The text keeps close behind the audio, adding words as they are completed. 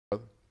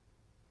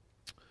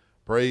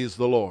Praise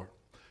the Lord.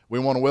 We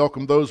want to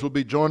welcome those who will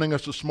be joining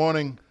us this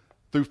morning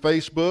through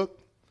Facebook.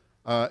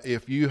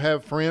 If you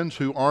have friends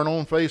who aren't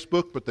on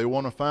Facebook but they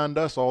want to find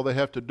us, all they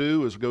have to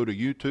do is go to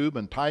YouTube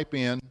and type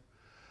in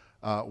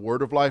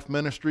Word of Life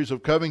Ministries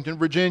of Covington,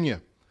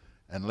 Virginia,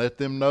 and let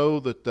them know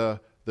that the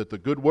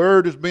good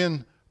word has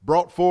been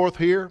brought forth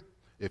here.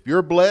 If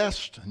you're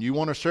blessed and you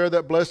want to share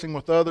that blessing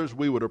with others,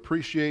 we would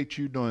appreciate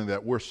you doing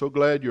that. We're so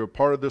glad you're a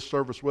part of this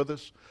service with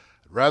us.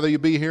 I'd rather you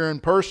be here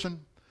in person,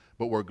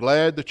 but we're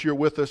glad that you're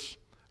with us,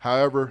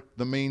 however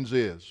the means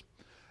is.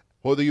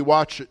 Whether you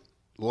watch it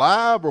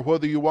live or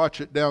whether you watch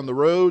it down the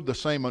road, the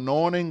same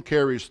anointing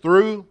carries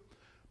through,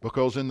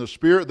 because in the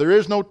Spirit there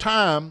is no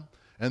time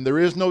and there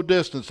is no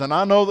distance. And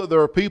I know that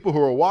there are people who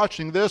are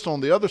watching this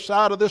on the other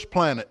side of this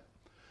planet.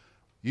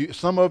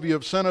 Some of you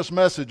have sent us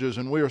messages,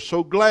 and we are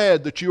so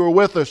glad that you are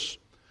with us,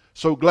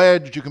 so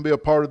glad that you can be a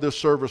part of this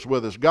service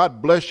with us.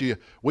 God bless you.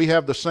 We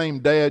have the same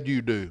dad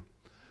you do.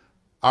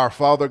 Our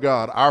Father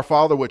God, our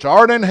Father which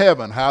art in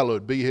heaven,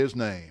 hallowed be His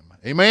name.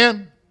 Amen?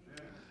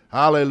 Amen.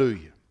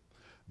 Hallelujah.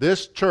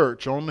 This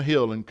church on the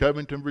hill in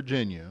Covington,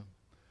 Virginia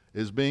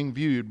is being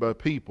viewed by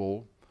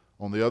people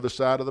on the other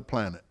side of the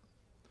planet.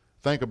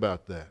 Think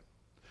about that.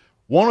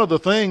 One of the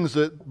things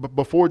that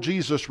before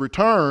Jesus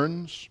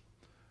returns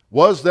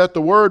was that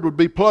the Word would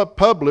be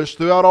published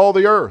throughout all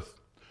the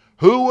earth.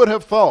 Who would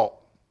have thought,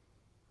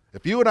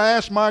 if you would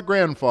ask my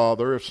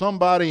grandfather, if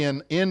somebody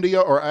in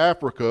India or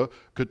Africa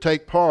could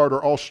take part,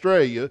 or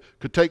Australia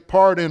could take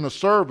part in a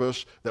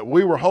service that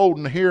we were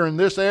holding here in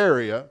this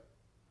area,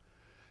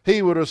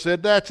 he would have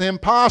said, that's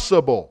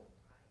impossible.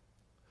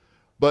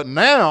 But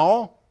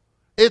now,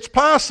 it's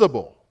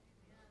possible.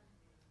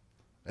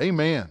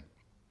 Amen.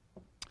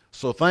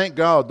 So thank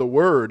God the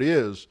Word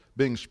is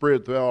being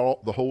spread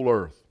throughout the whole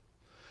earth.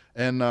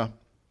 And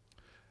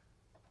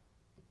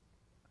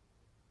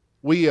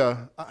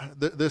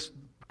this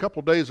a couple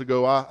of days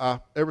ago, I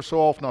every so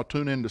often I'll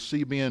tune into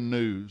CBN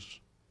News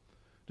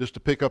just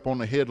to pick up on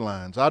the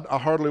headlines. I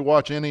hardly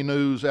watch any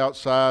news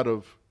outside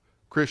of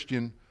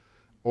Christian,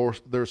 or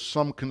there's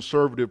some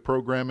conservative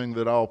programming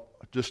that I'll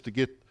just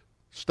to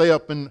stay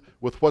up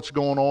with what's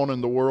going on in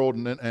the world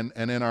and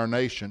in our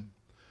nation.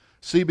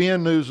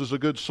 CBN News is a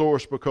good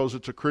source because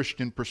it's a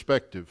Christian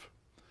perspective,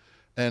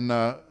 and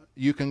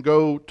you can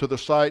go to the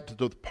site, to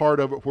the part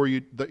of it where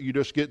you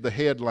just get the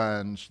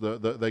headlines.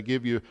 They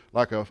give you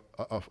like a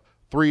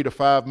 3 to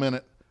 5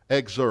 minute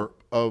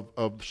excerpt of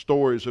the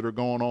stories that are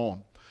going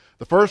on.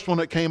 The first one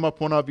that came up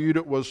when I viewed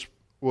it was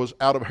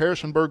out of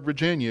Harrisonburg,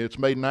 Virginia. It's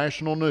made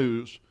national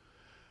news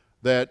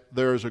that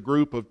there's a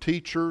group of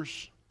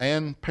teachers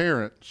and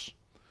parents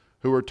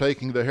who are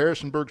taking the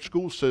Harrisonburg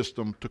school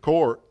system to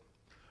court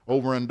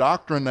over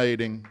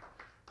indoctrinating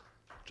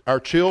our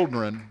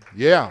children.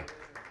 Yeah.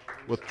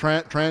 With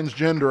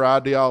transgender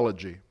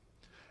ideology.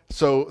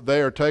 So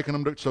they are taking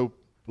them to, so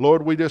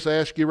Lord, we just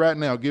ask you right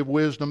now, give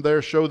wisdom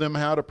there, show them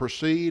how to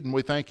proceed, and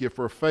we thank you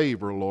for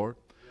favor, Lord,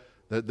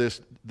 that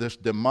this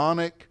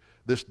demonic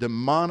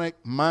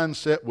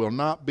mindset will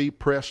not be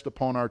pressed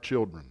upon our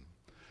children.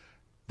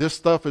 This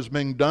stuff is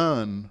being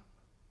done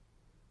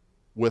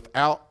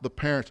without the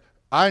parents.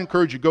 I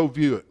encourage you, go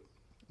view it.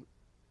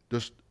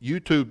 Just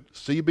YouTube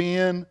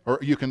CBN, or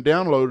you can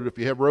download it if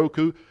you have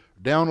Roku.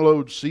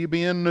 Download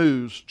CBN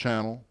News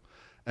channel,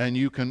 and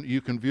you can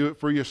view it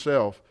for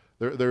yourself.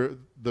 There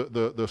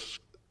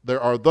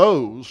are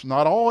those,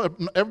 not all,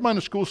 everybody in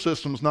the school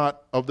system is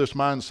not of this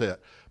mindset,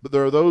 but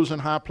there are those in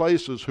high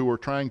places who are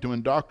trying to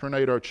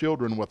indoctrinate our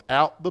children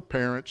without the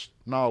parents'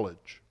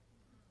 knowledge.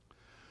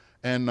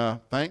 And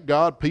thank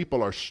God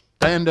people are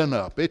standing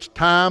up. It's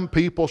time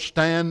people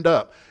stand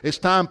up. It's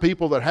time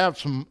people that have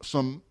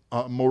some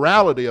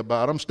morality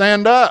about them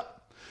stand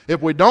up.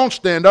 If we don't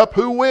stand up,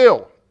 who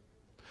will?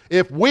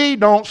 If we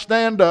don't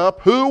stand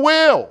up, who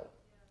will?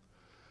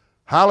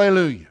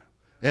 Hallelujah.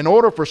 In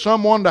order for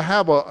someone to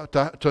have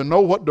to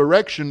know what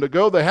direction to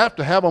go, they have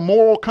to have a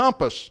moral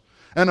compass.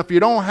 And if you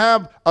don't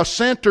have a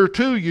center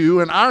to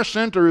you, and our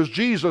center is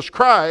Jesus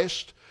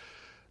Christ,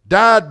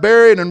 died,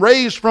 buried, and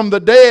raised from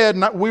the dead,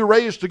 and we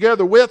raised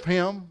together with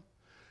Him.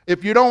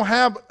 If you don't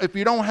have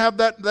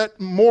that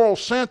moral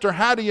center,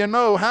 how do you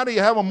know? How do you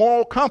have a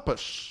moral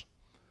compass?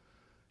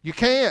 You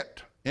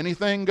can't.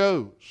 Anything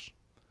goes.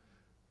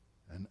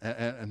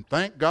 And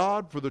thank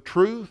God for the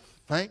truth.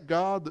 Thank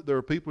God that there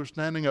are people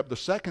standing up. The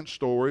second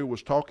story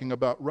was talking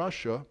about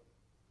Russia,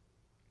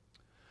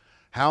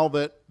 how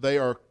that they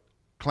are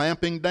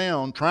clamping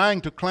down, trying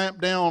to clamp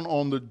down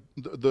on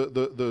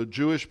the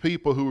Jewish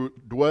people who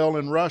dwell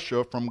in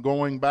Russia from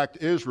going back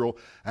to Israel,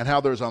 and how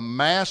there's a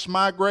mass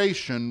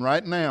migration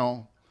right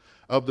now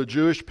of the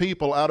Jewish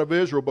people out of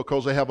Israel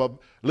because they have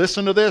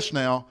listen to this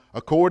now,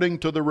 according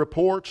to the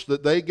reports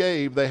that they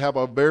gave, they have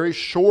a very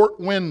short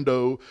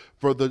window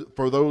for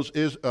those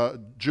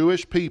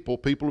Jewish people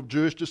of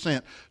Jewish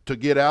descent, to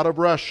get out of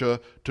Russia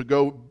to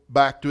go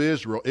back to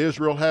Israel.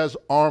 Israel has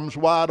arms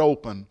wide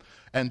open.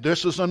 And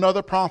this is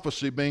another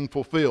prophecy being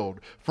fulfilled.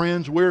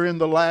 Friends, we're in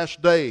the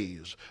last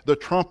days. The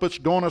trumpet's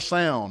going to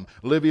sound.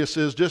 Livia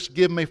says, just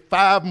give me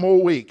 5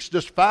 more weeks.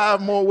 Just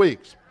 5 more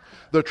weeks.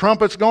 The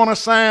trumpet's going to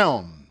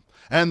sound.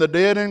 And the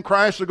dead in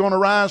Christ are going to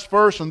rise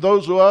first, and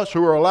those of us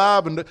who are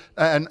alive and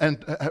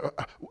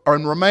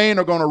remain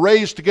are going to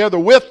raise together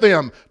with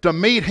them to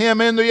meet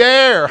Him in the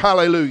air.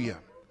 Hallelujah.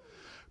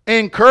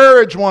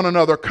 Encourage one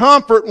another.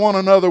 Comfort one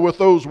another with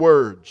those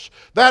words.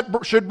 That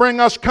should bring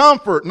us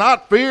comfort,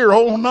 not fear.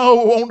 Oh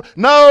no,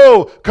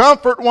 no.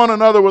 Comfort one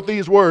another with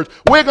these words.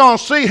 We're going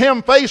to see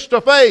Him face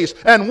to face,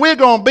 and we're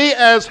going to be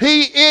as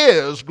He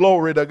is.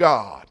 Glory to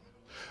God.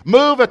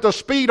 Move at the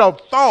speed of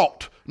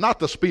thought. Not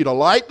the speed of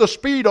light, the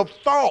speed of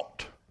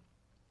thought.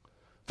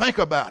 Think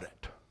about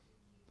it.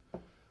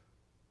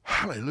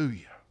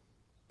 Hallelujah.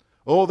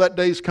 Oh, that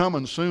day's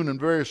coming soon and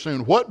very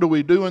soon. What do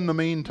we do in the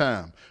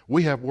meantime?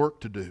 We have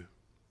work to do.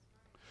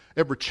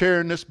 Every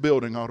chair in this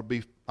building ought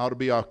to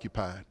be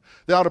occupied.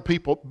 There ought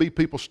to be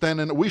people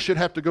standing. We should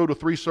have to go to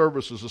 3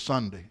 services a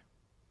Sunday.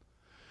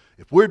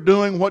 If we're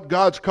doing what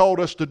God's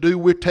called us to do,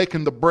 we're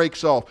taking the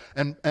brakes off.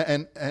 And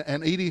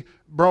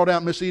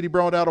Miss Edie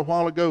brought out a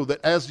while ago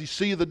that as you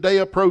see the day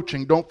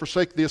approaching, don't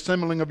forsake the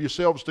assembling of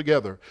yourselves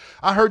together.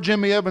 I heard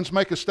Jimmy Evans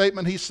make a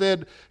statement. He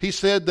said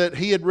that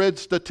he had read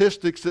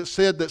statistics that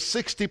said that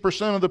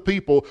 60% of the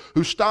people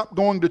who stopped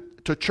going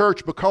to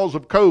church because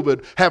of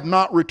COVID have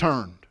not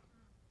returned.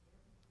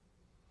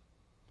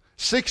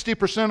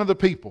 60% of the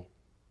people.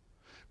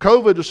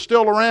 COVID is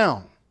still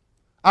around.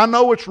 I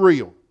know it's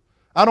real.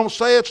 I don't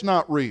say it's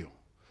not real.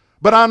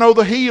 But I know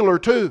the healer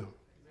too.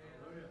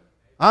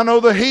 I know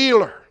the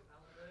healer.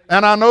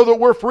 And I know that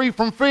we're free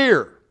from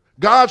fear.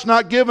 God's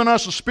not given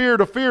us a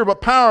spirit of fear,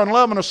 but power and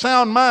love and a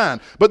sound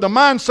mind. But the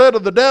mindset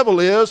of the devil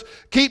is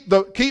keep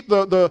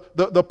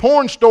the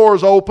porn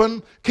stores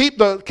open, keep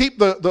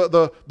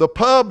the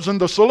pubs and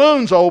the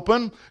saloons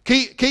open,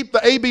 keep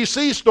the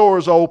ABC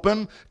stores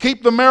open,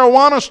 keep the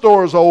marijuana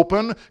stores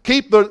open,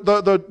 keep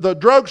the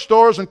drug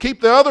stores and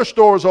keep the other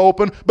stores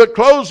open, but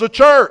close the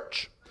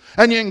church.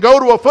 And you can go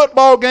to a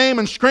football game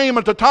and scream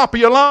at the top of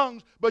your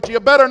lungs, but you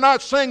better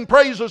not sing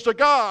praises to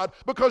God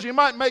because you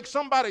might make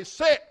somebody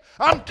sick.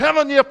 I'm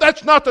telling you, if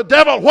that's not the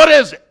devil, what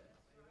is it?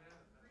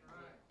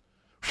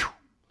 Whew.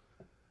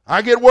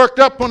 I get worked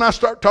up when I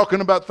start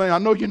talking about things. I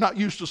know you're not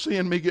used to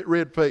seeing me get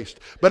red-faced,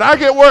 but I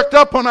get worked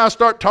up when I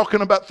start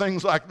talking about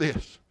things like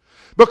this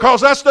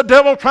because that's the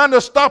devil trying to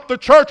stop the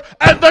church,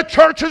 and the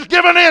church is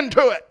giving in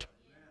to it.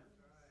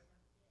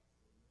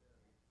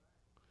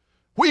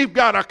 We've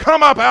got to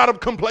come up out of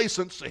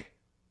complacency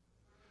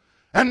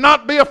and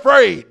not be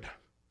afraid.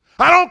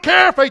 I don't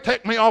care if they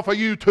take me off of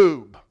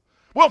YouTube.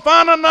 We'll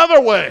find another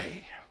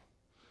way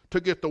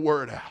to get the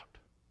word out.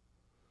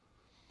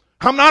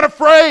 I'm not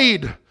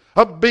afraid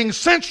of being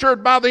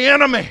censured by the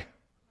enemy.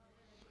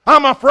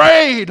 I'm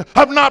afraid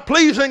of not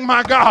pleasing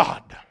my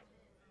God.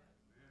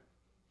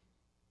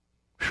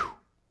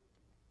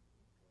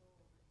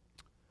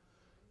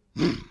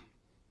 All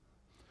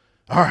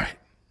right.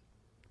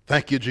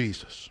 Thank you,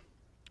 Jesus.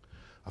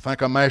 I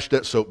think I mashed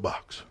that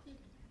soapbox.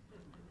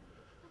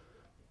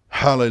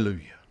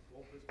 Hallelujah.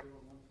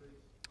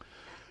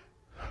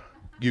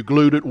 You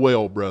glued it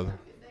well, brother.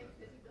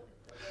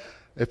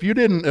 If you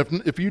didn't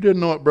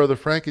know it, Brother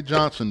Frankie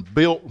Johnson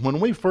built, when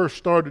we first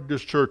started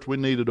this church, we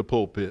needed a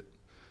pulpit.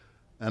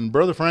 And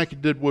Brother Frankie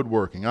did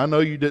woodworking. I know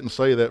you didn't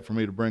say that for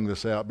me to bring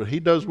this out, but he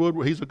does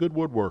he's a good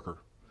woodworker.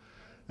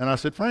 And I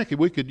said, Frankie,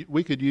 we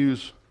could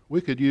use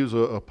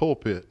a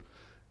pulpit.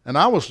 And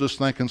I was just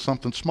thinking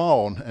something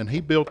small, and he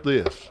built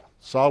this,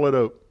 solid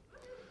oak.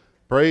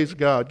 Praise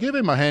God. Give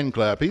him a hand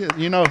clap.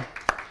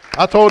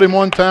 I told him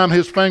one time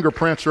his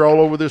fingerprints are all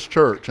over this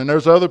church. And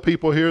there's other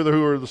people here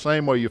who are the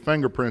same way. Your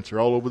fingerprints are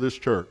all over this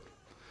church.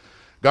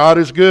 God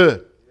is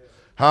good.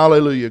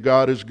 Hallelujah.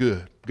 God is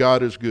good.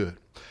 God is good.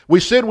 We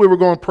said we were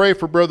going to pray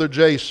for Brother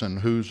Jason,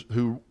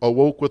 who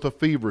awoke with a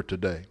fever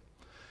today.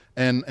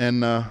 And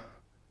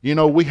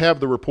we have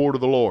the report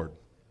of the Lord.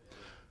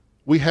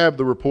 We have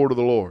the report of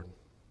the Lord.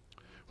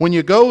 When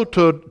you go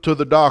to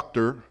the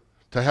doctor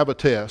to have a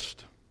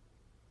test,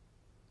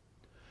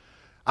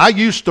 I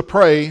used to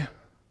pray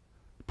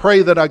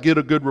that I get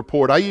a good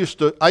report. I used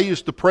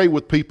to pray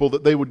with people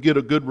that they would get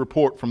a good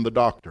report from the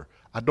doctor.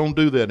 I don't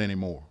do that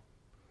anymore.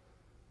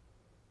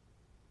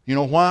 You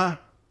know why?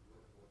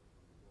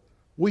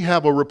 We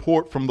have a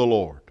report from the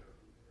Lord.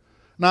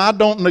 Now, I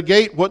don't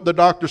negate what the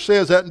doctor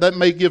says. That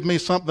may give me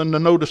something to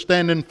know to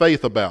stand in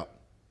faith about.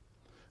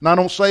 And I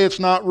don't say it's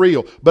not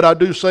real, but I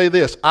do say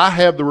this. I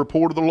have the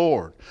report of the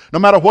Lord. No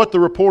matter what the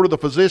report of the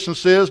physician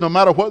says, no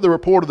matter what the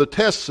report of the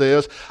test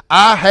says,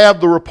 I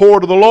have the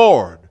report of the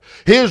Lord.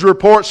 His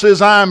report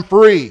says I'm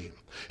free.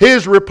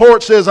 His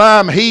report says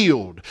I'm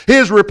healed.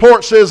 His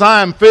report says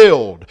I'm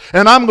filled.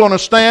 And I'm going to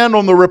stand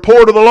on the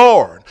report of the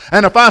Lord.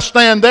 And if I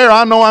stand there,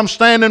 I know I'm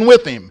standing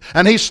with Him.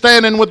 And He's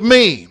standing with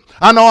me.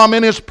 I know I'm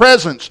in His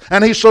presence,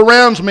 and He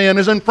surrounds me and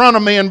is in front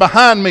of me and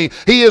behind me.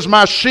 He is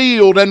my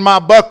shield and my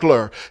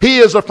buckler. He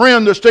is a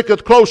friend that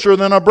sticketh closer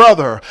than a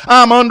brother.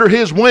 I'm under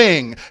His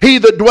wing. He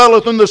that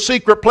dwelleth in the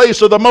secret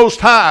place of the Most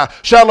High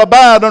shall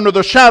abide under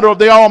the shadow of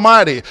the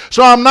Almighty.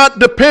 So I'm not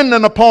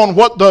dependent upon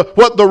what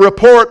the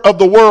report of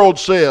the world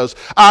says.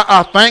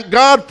 I thank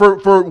God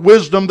for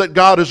wisdom that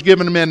God has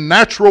given me,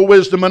 natural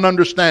wisdom and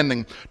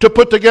understanding to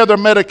put together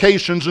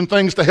medications and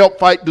things to help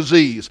fight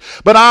disease.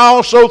 But I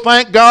also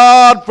thank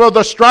God for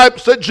the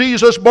stripes that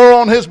Jesus bore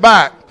on His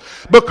back,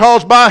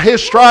 because by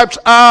His stripes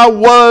I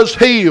was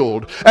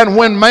healed. And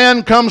when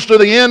man comes to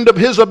the end of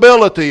his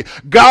ability,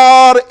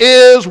 God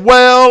is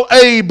well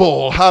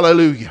able.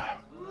 Hallelujah.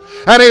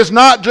 And He's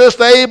not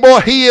just able,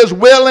 He is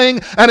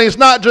willing. And He's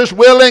not just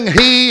willing,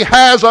 He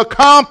has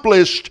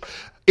accomplished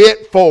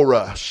it for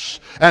us.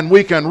 And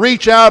we can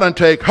reach out and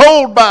take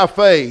hold by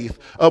faith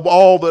of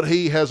all that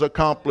He has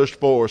accomplished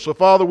for us. So,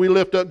 Father, we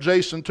lift up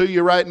Jason to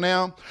You right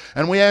now,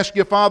 and we ask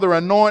You, Father,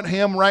 anoint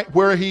him right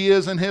where he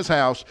is in his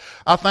house.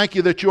 I thank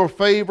You that Your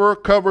favor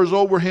covers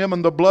over him,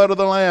 and the blood of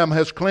the Lamb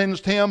has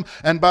cleansed him,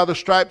 and by the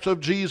stripes of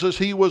Jesus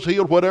he was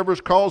healed, whatever's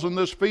causing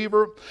this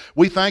fever.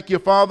 We thank You,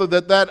 Father,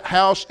 that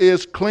house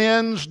is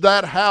cleansed.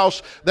 That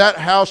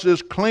house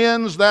is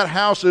cleansed. That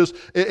house is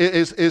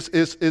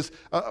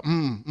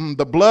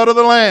the blood of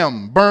the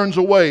Lamb burns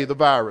away the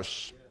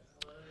virus.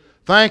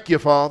 Thank You,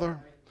 Father.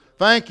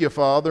 Thank You,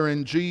 Father,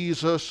 in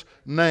Jesus'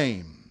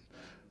 name.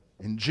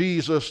 In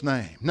Jesus'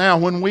 name. Now,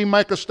 when we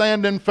make a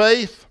stand in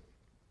faith,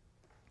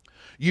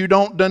 you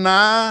don't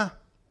deny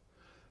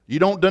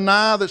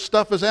that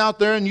stuff is out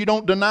there, and you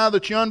don't deny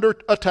that you're under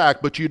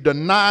attack, but you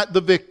deny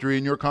the victory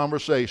in your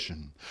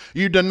conversation.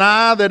 You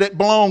deny that it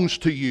belongs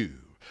to you.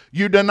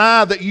 You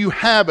deny that you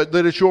have it,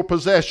 that it's your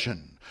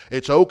possession.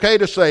 It's okay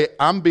to say,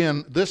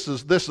 this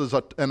is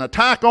an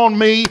attack on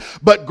me,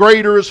 but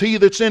greater is He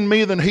that's in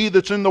me than he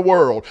that's in the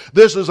world.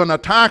 This is an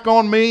attack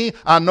on me.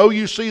 I know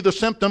you see the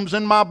symptoms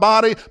in my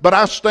body, but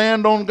I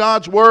stand on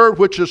God's Word,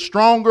 which is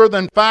stronger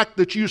than fact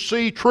that you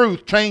see.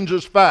 Truth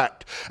changes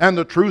fact. And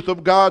the truth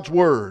of God's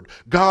Word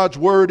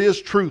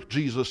is truth,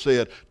 Jesus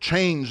said,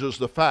 changes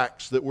the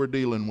facts that we're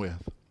dealing with.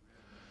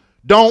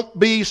 Don't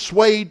be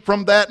swayed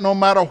from that, no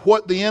matter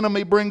what the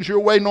enemy brings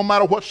your way, no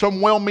matter what some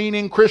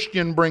well-meaning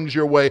Christian brings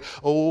your way.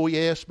 Oh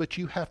yes, but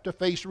you have to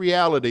face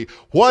reality.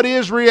 What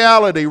is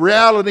reality?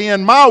 Reality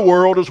in my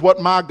world is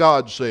what my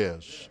God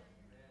says.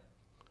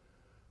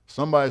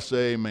 Somebody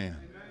say amen.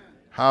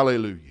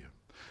 Hallelujah.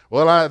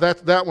 Well,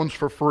 that one's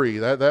for free.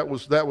 That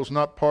was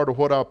not part of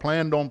what I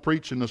planned on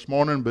preaching this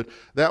morning, but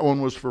that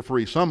one was for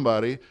free.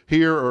 Somebody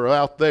here or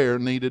out there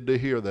needed to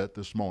hear that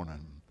this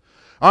morning.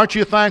 Aren't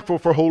you thankful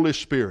for Holy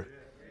Spirit?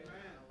 Amen.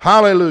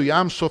 Hallelujah.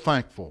 I'm so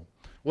thankful.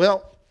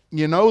 Well,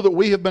 you know that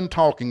we have been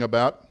talking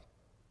about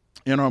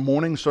in our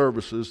morning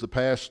services, the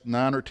past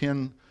 9 or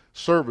 10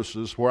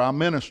 services where I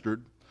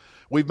ministered,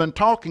 we've been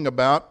talking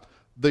about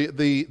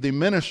the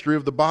ministry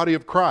of the body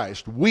of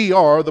Christ. We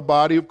are the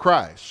body of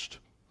Christ.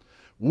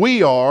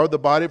 We are the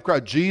body of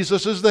Christ.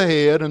 Jesus is the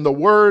head, and the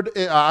Word,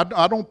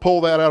 I don't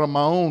pull that out of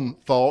my own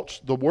thoughts.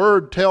 The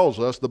Word tells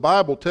us, the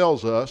Bible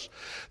tells us,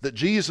 that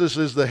Jesus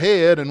is the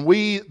head, and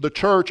we, the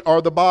church,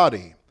 are the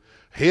body.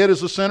 Head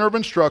is the center of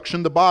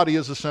instruction, the body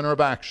is the center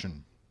of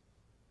action.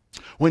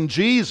 When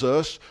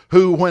Jesus,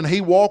 when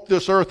He walked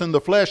this earth in the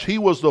flesh, He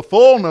was the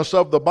fullness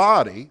of the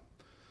body.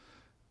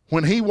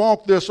 When He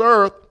walked this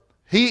earth,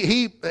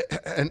 He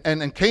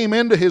came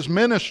into His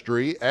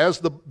ministry as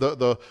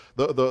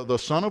the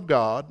Son of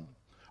God,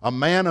 a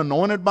man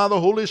anointed by the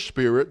Holy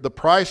Spirit,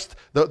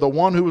 the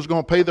one who was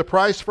going to pay the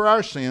price for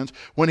our sins.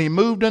 When He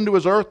moved into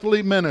His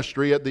earthly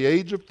ministry at the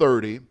age of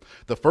 30,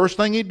 the first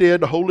thing He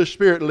did, the Holy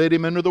Spirit led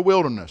Him into the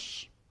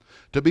wilderness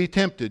to be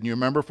tempted. And you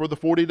remember, for the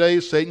 40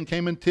 days Satan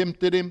came and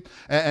tempted Him,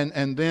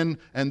 and then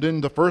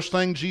the first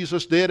thing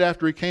Jesus did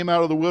after He came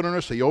out of the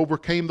wilderness, He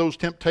overcame those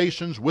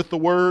temptations with the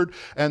Word.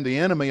 And the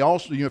enemy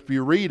also, if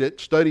you read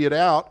it, study it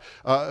out,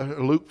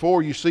 Luke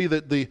 4, you see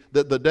that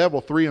the devil,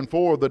 3 and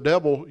 4, the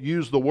devil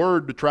used the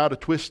Word to try to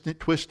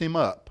twist Him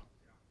up.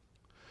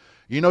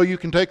 You know, you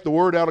can take the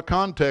Word out of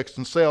context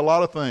and say a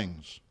lot of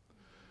things.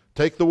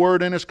 Take the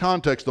Word in its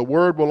context. The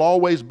Word will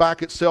always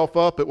back itself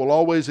up. It will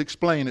always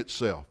explain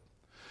itself.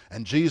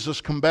 And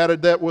Jesus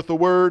combated that with the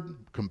Word,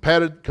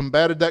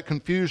 combated that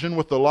confusion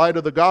with the light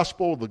of the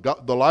gospel,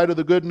 the light of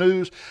the good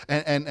news,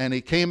 and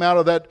He came out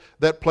of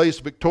that place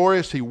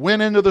victorious. He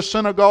went into the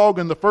synagogue,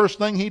 and the first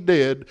thing He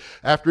did,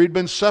 after He'd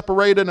been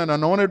separated and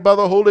anointed by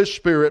the Holy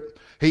Spirit,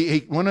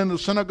 He went into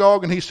the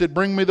synagogue and He said,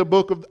 "Bring me the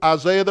book of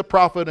Isaiah the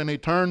prophet." And He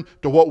turned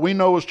to what we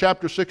know as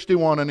chapter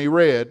 61, and He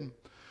read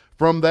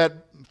from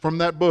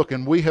that book.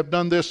 And we have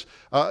done this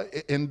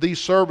in these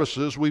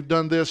services. We've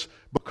done this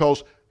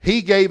because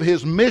He gave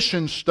His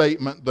mission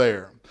statement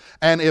there.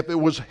 And if it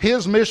was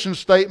His mission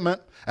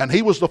statement and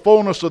He was the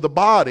fullness of the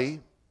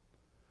body,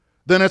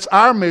 then it's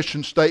our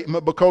mission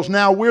statement, because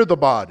now we're the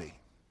body.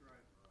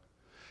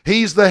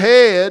 He's the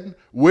head,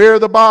 we're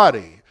the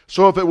body.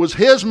 So if it was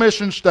His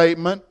mission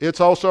statement,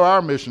 it's also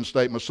our mission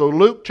statement. So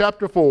Luke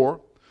chapter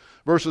 4,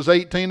 verses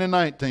 18 and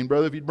 19.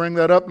 Brother, if you'd bring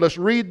that up, let's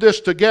read this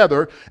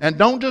together. And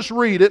don't just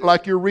read it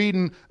like you're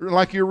reading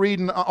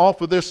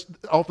off of this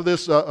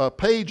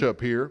page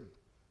up here,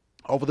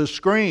 off of this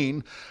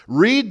screen.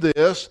 Read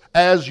this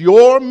as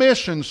your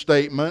mission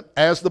statement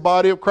as the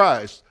body of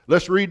Christ.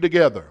 Let's read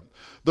together.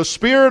 The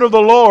Spirit of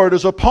the Lord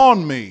is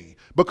upon me,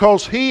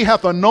 because He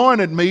hath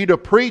anointed me to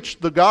preach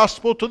the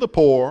gospel to the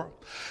poor.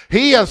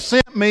 He has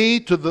sent me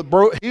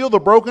to heal the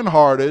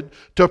brokenhearted,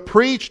 to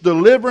preach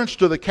deliverance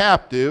to the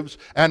captives,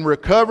 and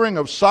recovering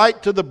of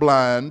sight to the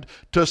blind,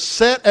 to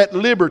set at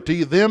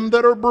liberty them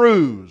that are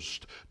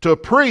bruised, to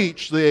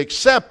preach the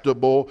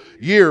acceptable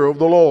year of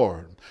the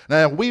Lord.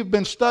 Now, we've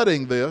been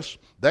studying this.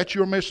 That's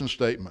your mission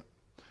statement.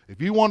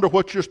 If you wonder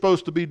what you're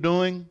supposed to be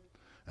doing,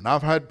 and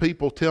I've had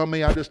people tell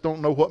me I just don't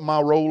know what my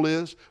role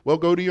is, well,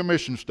 go to your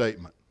mission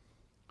statement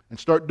and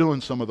start doing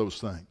some of those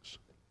things.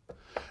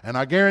 And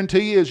I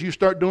guarantee you, as you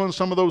start doing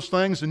some of those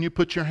things and you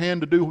put your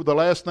hand to do the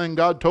last thing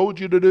God told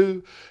you to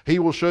do, He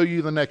will show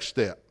you the next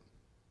step.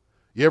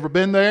 You ever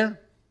been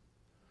there?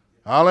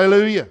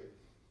 Hallelujah.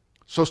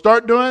 So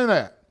start doing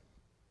that.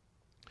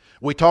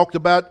 We talked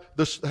about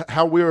this,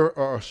 how we're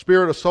a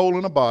spirit, a soul,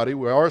 and a body.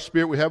 We are a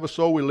spirit, we have a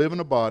soul, we live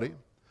in a body.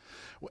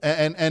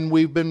 And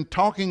we've been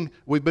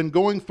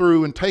going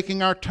through and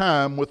taking our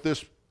time with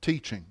this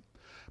teaching,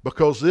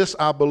 because this,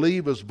 I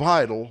believe, is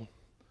vital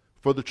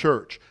for the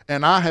church.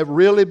 And I have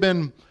really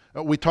been,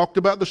 we talked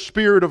about the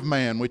spirit of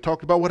man. We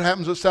talked about what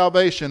happens at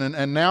salvation.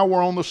 And now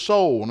we're on the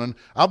soul. And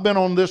I've been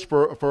on this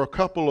for a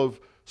couple of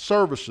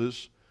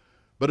services.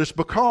 But it's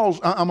because,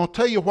 I'm going to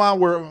tell you why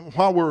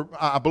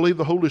I believe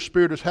the Holy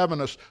Spirit is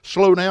having us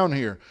slow down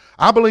here.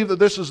 I believe that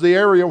this is the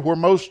area where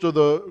most of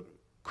the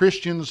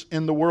Christians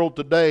in the world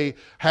today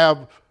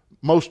have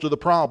most of the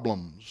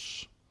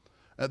problems.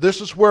 This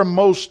is where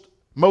most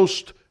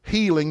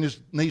healing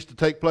needs to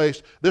take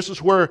place. This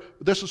is where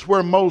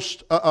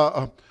most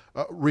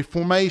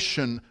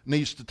reformation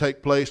needs to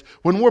take place.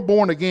 When we're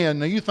born again,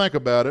 now you think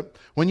about it,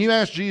 when you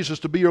ask Jesus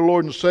to be your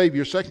Lord and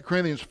Savior, 2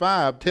 Corinthians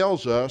 5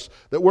 tells us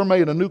that we're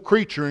made a new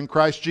creature in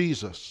Christ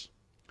Jesus.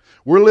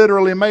 We're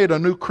literally made a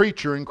new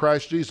creature in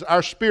Christ Jesus.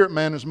 Our spirit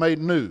man is made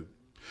new.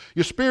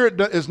 Your spirit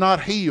is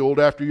not healed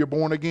after you're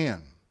born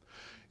again.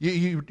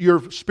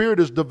 Your spirit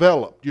is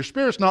developed. Your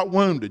spirit's not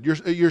wounded.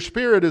 Your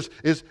spirit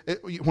is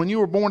when you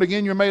were born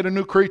again, you're made a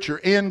new creature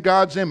in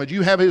God's image.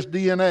 You have His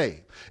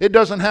DNA. It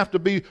doesn't have to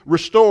be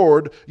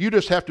restored. You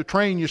just have to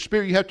train your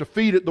spirit. You have to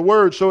feed it the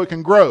Word so it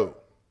can grow.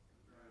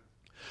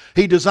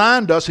 He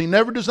designed us. He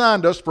never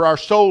designed us for our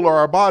soul or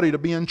our body to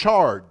be in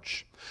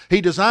charge. He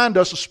designed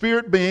us, a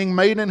spirit being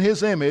made in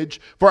His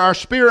image, for our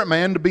spirit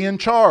man to be in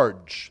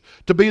charge,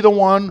 to be the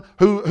one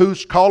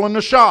who's calling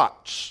the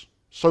shots,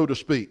 so to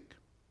speak.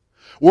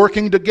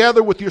 Working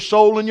together with your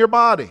soul and your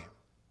body.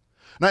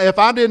 Now, if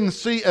I didn't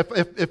see,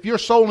 if your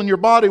soul and your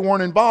body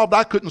weren't involved,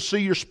 I couldn't see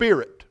your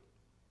spirit.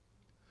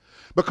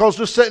 Because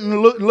just sitting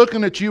and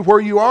looking at you where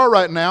you are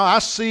right now, I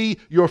see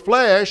your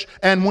flesh,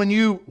 and when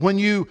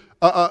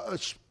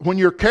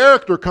your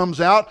character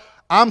comes out,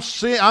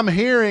 I'm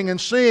hearing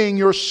and seeing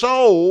your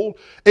soul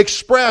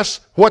express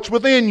what's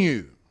within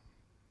you.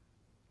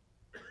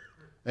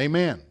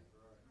 Amen.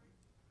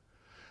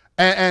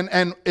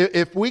 And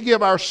if we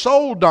give our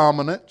soul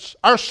dominance,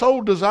 our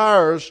soul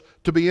desires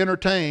to be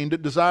entertained.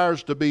 It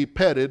desires to be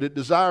petted. It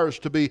desires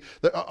to be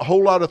a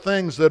whole lot of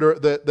things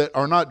that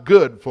are not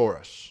good for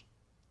us.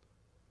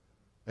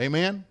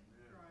 Amen?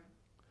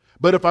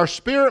 But if our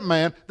spirit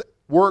man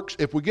works,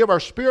 if we give our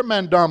spirit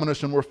man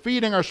dominance and we're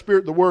feeding our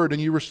spirit the Word,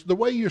 and the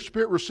way your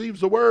spirit receives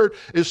the Word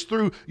is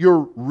through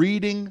your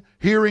reading,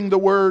 hearing the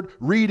Word,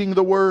 reading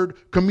the Word,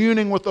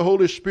 communing with the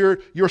Holy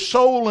Spirit, your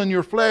soul and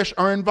your flesh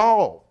are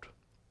involved.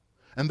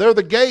 And they're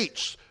the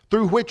gates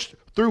through which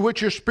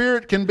your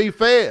spirit can be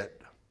fed.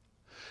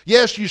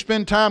 Yes, you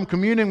spend time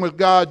communing with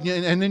God,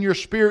 and in your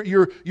spirit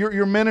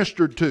you're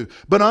ministered to.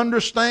 But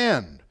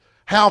understand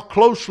how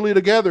closely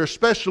together,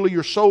 especially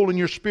your soul and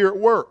your spirit,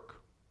 work.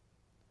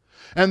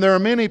 And there are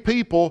many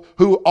people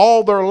who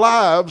all their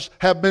lives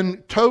have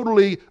been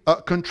totally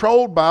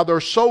controlled by their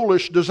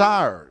soulish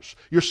desires.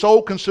 Your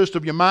soul consists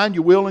of your mind,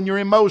 your will, and your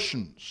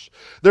emotions.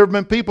 There have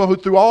been people who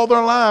through all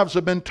their lives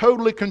have been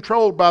totally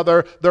controlled by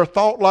their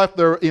thought life,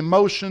 their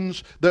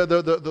emotions,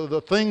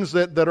 the things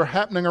that are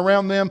happening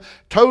around them,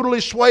 totally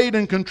swayed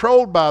and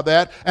controlled by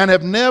that, and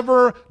have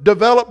never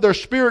developed their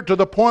spirit to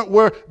the point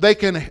where they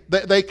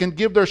can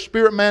give their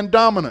spirit man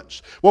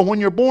dominance. Well, when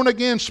you're born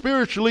again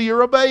spiritually,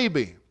 you're a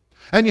baby.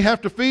 And you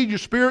have to feed your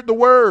spirit the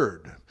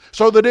Word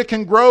so that it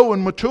can grow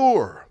and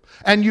mature.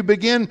 And you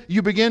begin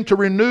to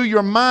renew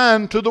your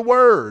mind to the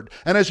Word.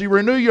 And as you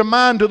renew your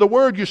mind to the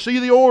Word, you see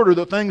the order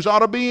that things ought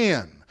to be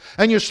in.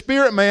 And your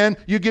spirit man,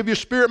 you give your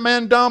spirit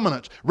man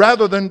dominance.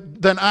 Rather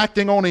than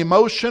acting on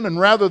emotion and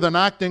rather than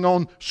acting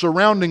on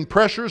surrounding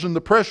pressures and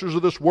the pressures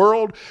of this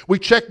world, we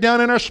check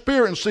down in our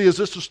spirit and see, is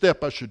this a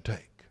step I should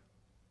take?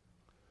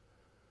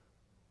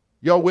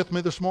 Y'all with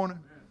me this morning?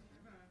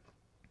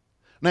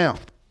 Now,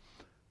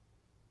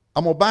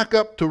 I'm going to back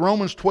up to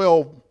Romans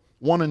 12,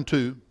 1 and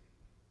 2.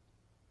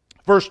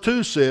 Verse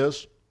 2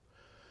 says,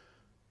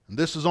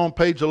 This is on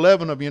page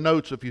 11 of your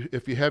notes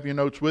if you have your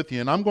notes with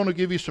you. And I'm going to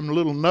give you some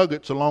little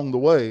nuggets along the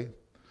way.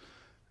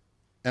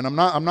 And I'm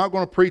not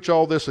going to preach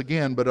all this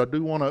again, but I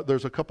do want to,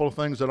 there's a couple of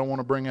things that I want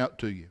to bring out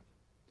to you.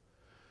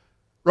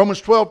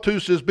 Romans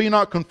 12:2 says, "Be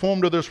not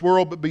conformed to this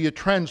world, but be ye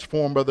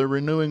transformed by the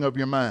renewing of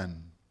your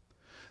mind,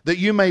 that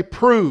you may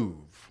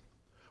prove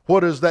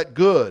what is that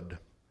good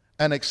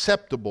and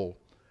acceptable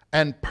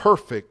and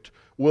perfect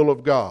will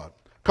of God."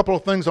 A couple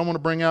of things I want to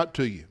bring out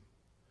to you.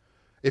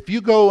 If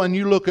you go and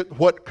you look at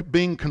what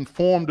being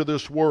conformed to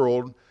this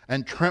world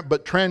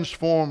but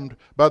transformed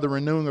by the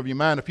renewing of your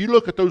mind, if you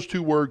look at those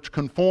two words,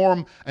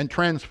 conform and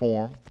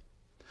transform,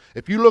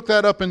 if you look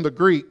that up in the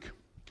Greek,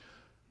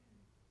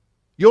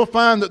 you'll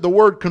find that the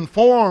word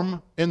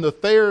conform in the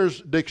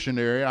Thayer's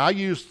dictionary, I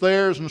use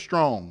Thayer's and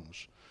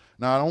Strong's.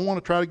 Now, I don't want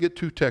to try to get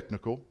too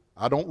technical.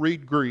 I don't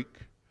read Greek,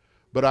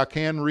 but I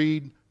can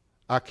read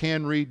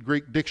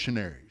Greek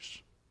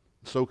dictionaries.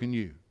 So can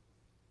you.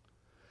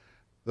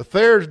 The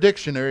Thayer's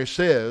dictionary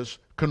says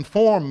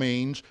conform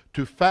means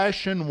to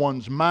fashion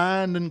one's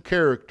mind and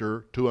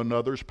character to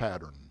another's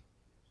pattern.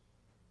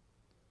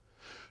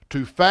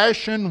 To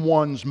fashion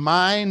one's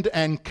mind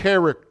and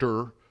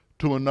character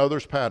to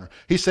another's pattern.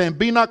 He's saying,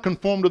 be not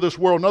conformed to this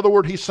world. In other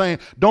words, he's saying,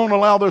 don't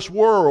allow this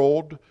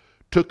world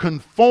to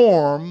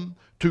conform,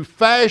 to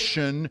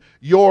fashion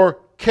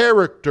your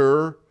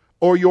character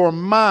or your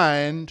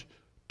mind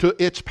to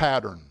its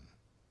pattern.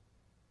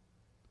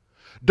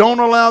 Don't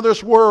allow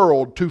this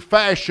world to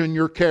fashion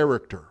your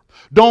character.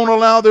 Don't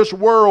allow this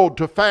world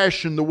to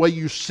fashion the way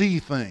you see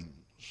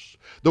things,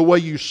 the way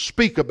you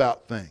speak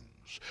about things.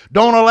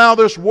 Don't allow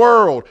this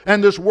world,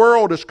 and this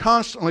world is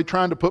constantly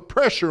trying to put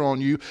pressure on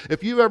you.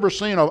 If you've ever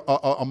seen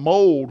a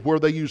mold where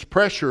they use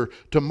pressure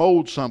to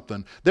mold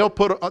something, they'll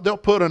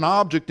put an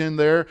object in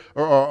there,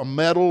 or a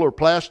metal or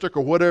plastic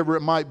or whatever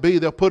it might be.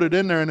 They'll put it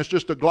in there and it's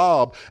just a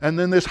glob. And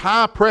then this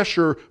high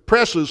pressure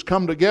presses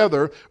come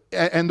together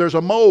and there's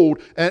a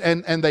mold,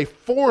 and they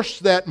force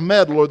that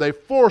metal, or they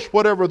force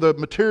whatever the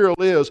material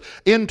is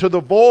into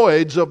the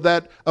voids of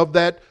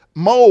that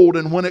mold,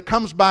 and when it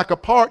comes back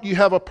apart, you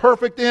have a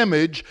perfect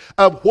image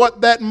of what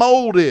that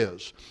mold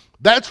is.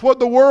 That's what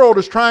the world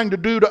is trying to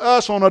do to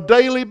us on a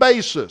daily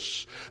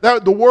basis.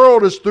 That the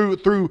world is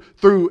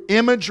through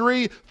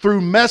imagery,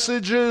 through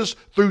messages,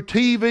 through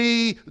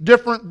TV,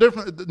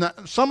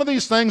 different. Some of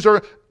these things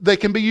they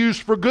can be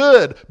used for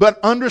good, but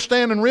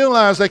understand and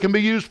realize they can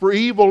be used for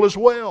evil as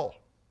well.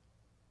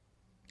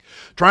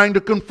 Trying to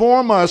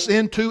conform us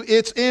into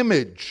its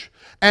image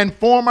and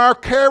form our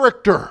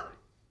character.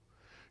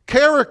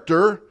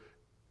 Character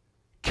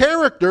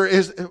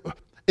is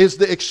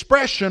the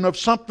expression of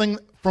something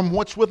from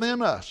what's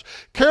within us.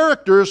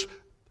 Characters,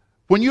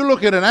 when you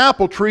look at an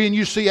apple tree and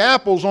you see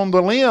apples on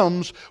the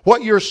limbs,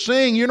 what you're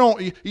seeing, you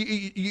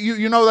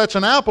know that's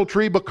an apple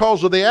tree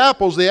because of the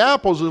apples. The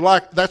apples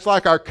that's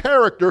like our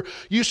character.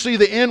 You see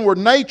the inward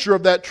nature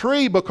of that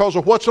tree because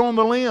of what's on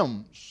the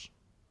limbs.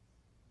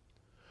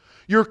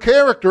 Your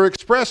character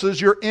expresses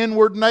your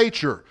inward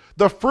nature.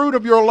 The fruit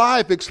of your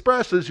life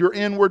expresses your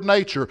inward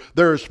nature.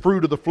 There is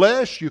fruit of the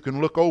flesh. You can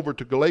look over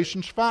to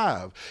Galatians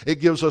 5. It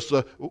gives us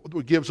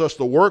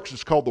the works.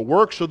 It's called the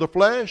works of the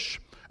flesh.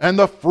 And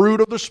the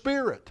fruit of the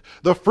Spirit.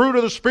 The fruit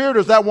of the Spirit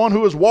is that one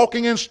who is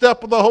walking in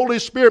step with the Holy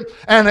Spirit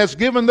and has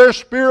given their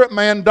spirit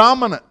man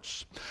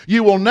dominance.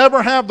 You will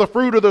never have the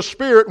fruit of the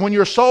Spirit when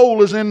your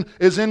soul is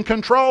in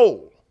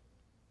control.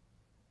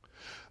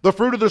 The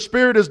fruit of the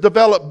Spirit is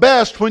developed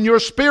best when your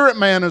spirit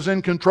man is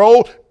in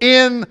control,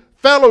 in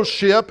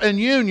fellowship and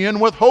union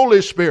with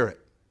Holy Spirit.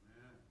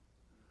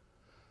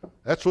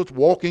 That's what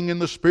walking in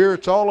the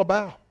Spirit's all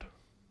about.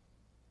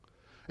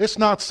 It's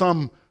not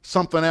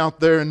something out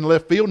there in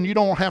left field, and you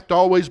don't have to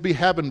always be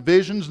having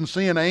visions and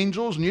seeing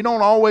angels, and you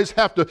don't always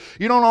have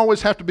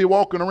to be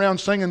walking around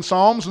singing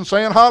psalms and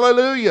saying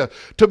hallelujah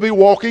to be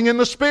walking in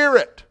the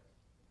Spirit.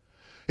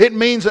 It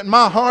means that in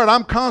my heart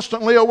I'm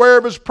constantly aware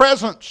of His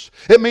presence.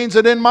 It means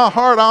that in my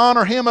heart I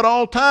honor Him at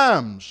all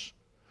times.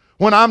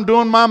 When I'm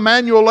doing my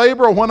manual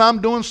labor or when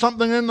I'm doing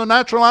something in the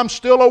natural, I'm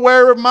still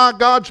aware of my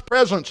God's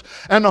presence.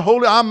 And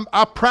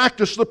I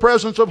practice the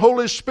presence of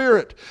Holy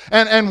Spirit.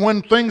 And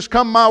when things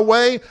come my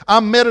way,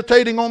 I'm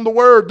meditating on the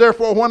Word.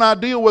 Therefore, when I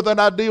deal with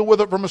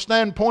it from a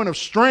standpoint of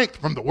strength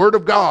from the Word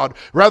of God,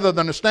 rather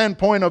than a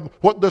standpoint of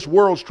what this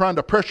world's trying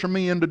to pressure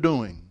me into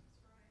doing.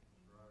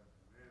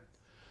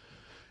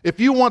 If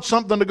you want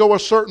something to go a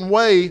certain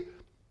way,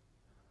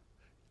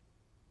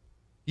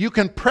 you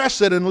can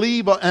press it and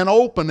leave an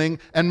opening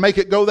and make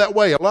it go that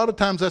way. A lot of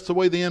times that's the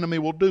way the enemy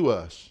will do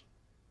us.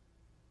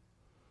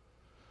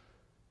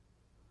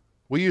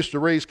 We used to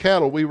raise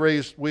cattle. We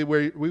raised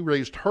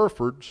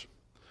Herefords.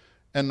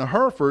 And the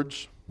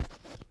Herefords,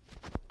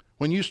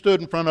 when you stood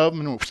in front of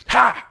them and went,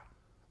 ha!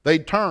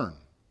 They'd turn.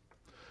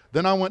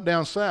 Then I went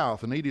down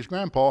south, and Edie's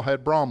grandpa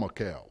had Brahma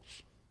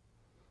cows.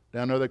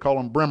 Down there they call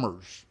them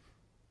Brimmers.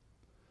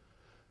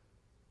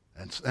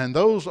 And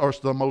those are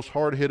the most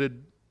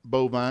hard-headed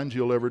bovines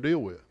you'll ever deal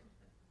with.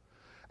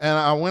 And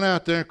I went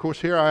out there. Of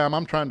course, here I am.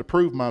 I'm trying to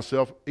prove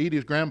myself.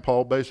 Edie's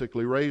grandpa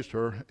basically raised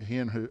her, he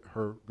and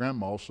her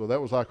grandma, so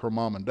that was like her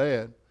mom and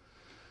dad.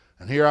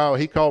 And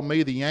he called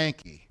me the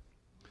Yankee.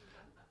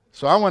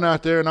 So I went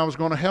out there and I was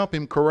going to help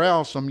him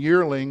corral some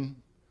yearling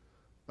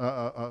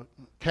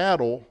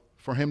cattle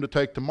for him to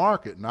take to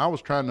market. And I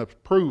was trying to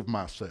prove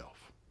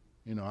myself.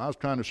 You know, I was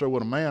trying to show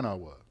what a man I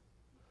was.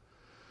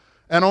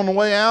 And on the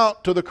way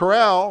out to the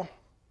corral,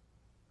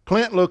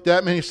 Clint looked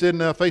at me and he said,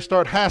 now if they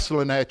start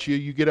hassling at you,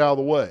 you get out of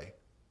the way.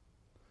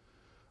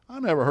 I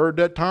never heard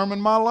that term in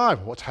my life.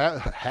 What's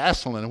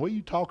hassling? What are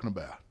you talking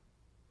about?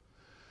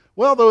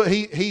 Well, though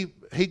he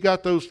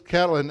got those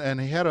cattle and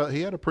he had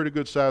a pretty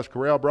good sized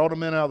corral, brought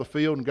them in out of the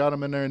field and got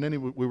them in there, and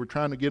then we were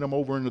trying to get them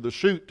over into the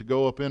chute to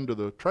go up into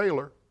the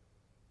trailer.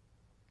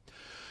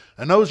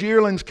 And those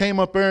yearlings came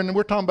up there, and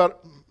we're talking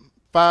about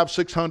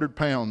 500-600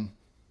 pound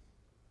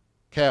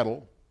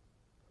cattle.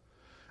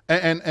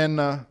 And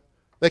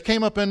they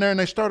came up in there and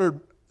they started.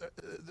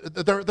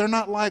 They're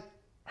not like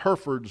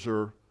Herefords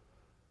or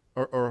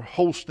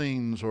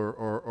Holsteins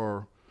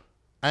or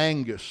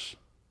Angus,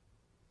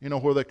 you know,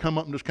 where they come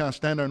up and just kind of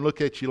stand there and look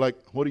at you like,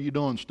 "What are you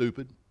doing,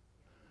 stupid?"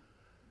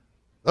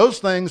 Those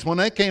things, when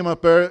they came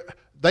up there,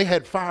 they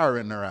had fire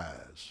in their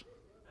eyes,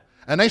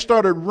 and they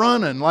started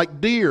running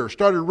like deer,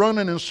 started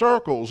running in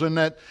circles, and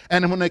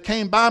when they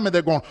came by me,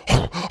 they're going.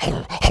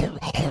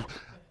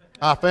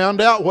 I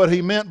found out what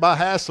he meant by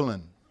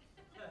hassling.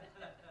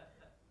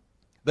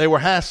 They were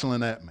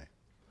hassling at me.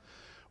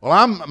 Well,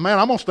 I'm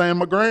going to stand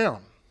my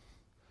ground.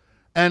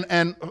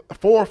 And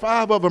 4 or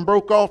 5 of them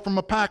broke off from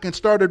a pack and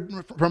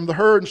started from the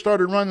herd and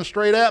started running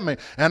straight at me.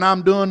 And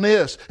I'm doing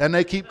this, and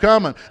they keep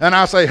coming. And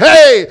I say,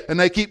 "Hey!" And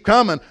they keep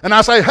coming. And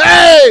I say,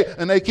 "Hey!"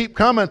 And they keep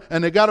coming.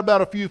 And they got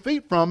about a few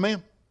feet from me.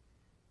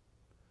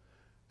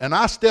 And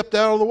I stepped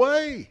out of the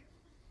way.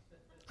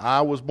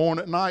 I was born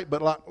at night,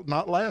 but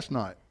not last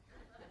night.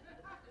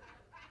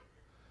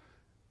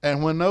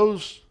 And when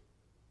those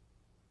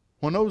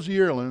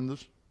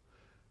yearlings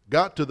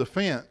got to the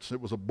fence,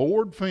 it was a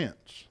board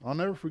fence. I'll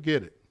never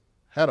forget it.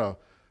 Had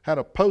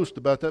a post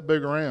about that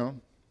big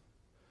around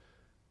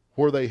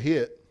where they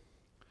hit.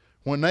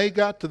 When they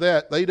got to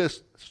that, they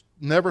just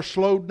never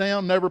slowed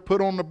down, never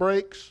put on the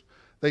brakes.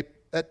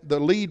 The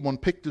lead one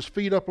picked his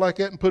feet up like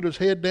that and put his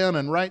head down,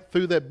 and right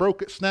through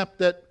that, snapped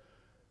that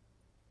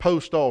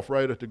post off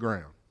right at the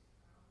ground.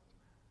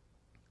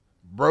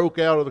 Broke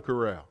out of the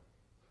corral.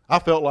 I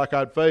felt like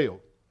I'd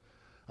failed.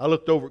 I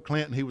looked over at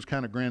Clint and he was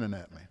kind of grinning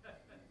at me.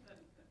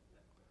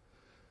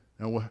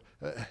 And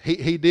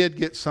he did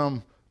get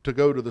some to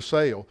go to the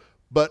sale.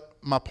 But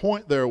my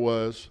point there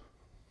was,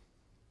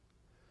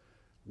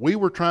 we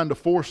were trying to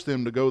force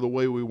them to go the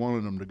way we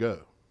wanted them to go.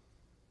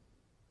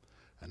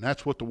 And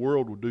that's what the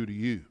world will do to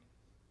you.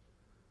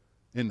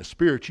 In the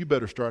spirit, you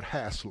better start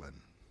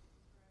hassling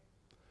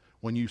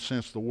when you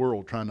sense the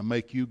world trying to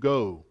make you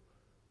go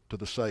to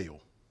the sale.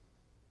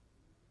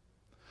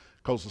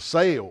 Because the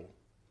sale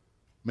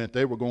meant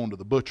they were going to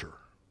the butcher.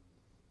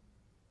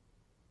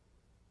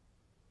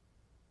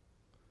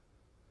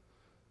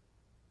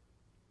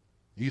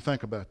 You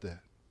think about that.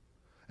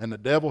 And the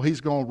devil,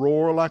 he's going to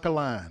roar like a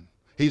lion.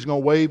 He's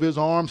going to wave his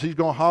arms. He's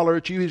going to holler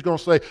at you. He's going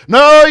to say,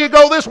 "No, you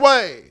go this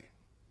way.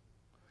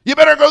 You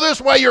better go this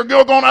way. You're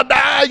going to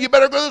die. You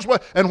better go this way."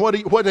 And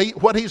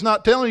what he's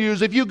not telling you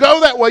is, if you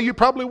go that way, you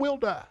probably will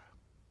die.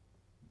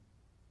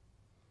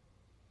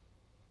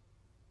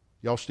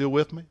 Y'all still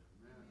with me?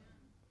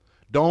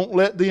 Don't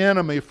let the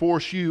enemy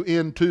force you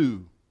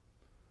into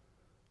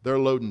their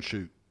load and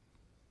shoot.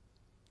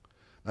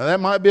 Now that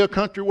might be a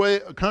country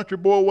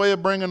boy way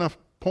of bringing a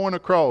point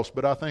across,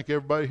 but I think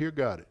everybody here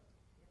got it.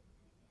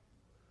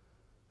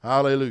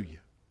 Hallelujah.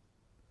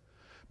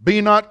 Be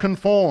not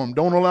conformed.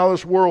 Don't allow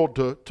this world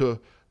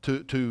to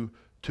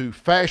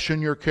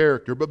fashion your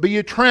character, but be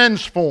ye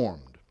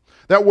transformed.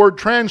 That word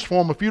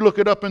transform, if you look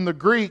it up in the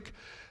Greek,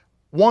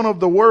 one of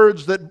the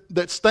words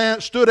that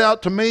stood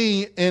out to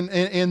me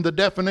in the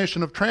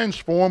definition of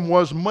transform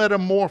was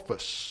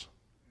metamorphos.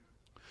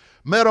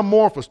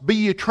 Metamorphos. Be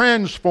ye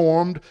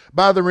transformed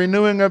by the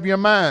renewing of your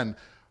mind.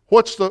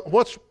 What's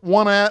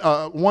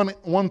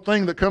one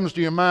thing that comes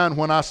to your mind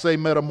when I say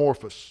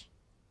metamorphos?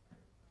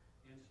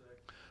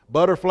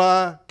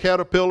 Butterfly,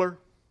 caterpillar.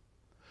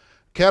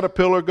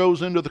 Caterpillar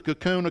goes into the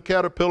cocoon of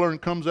caterpillar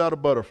and comes out a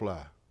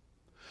butterfly.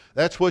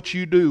 That's what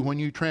you do when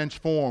you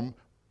transform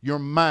your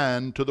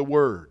mind to the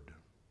Word.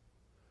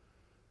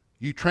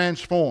 You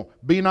transform.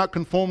 Be not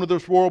conformed to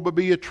this world, but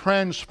be ye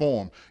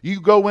transformed.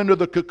 You go into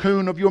the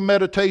cocoon of your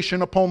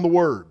meditation upon the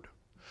Word.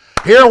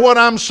 Hear what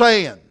I'm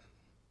saying.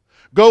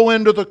 Go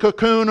into the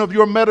cocoon of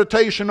your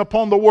meditation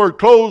upon the Word.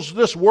 Close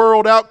this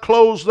world out,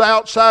 close the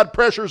outside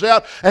pressures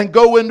out, and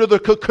go into the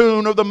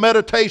cocoon of the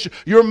meditation,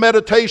 your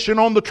meditation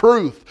on the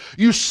truth.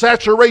 You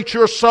saturate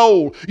your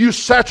soul. You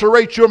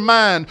saturate your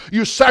mind.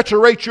 You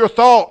saturate your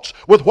thoughts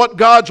with what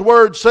God's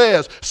Word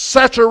says.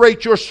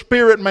 Saturate your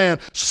spirit, man.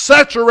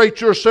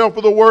 Saturate yourself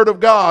with the Word of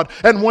God.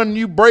 And when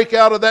you break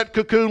out of that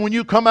cocoon, when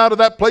you come out of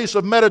that place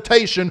of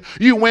meditation,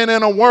 you went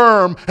in a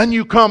worm and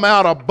you come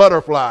out a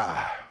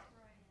butterfly.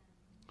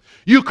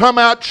 You come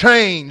out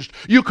changed.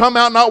 You come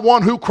out not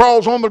one who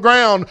crawls on the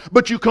ground,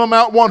 but you come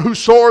out one who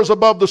soars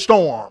above the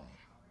storm.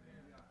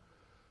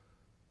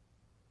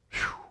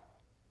 Whew.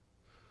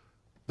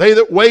 They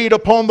that wait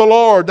upon the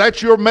Lord,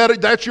 that's your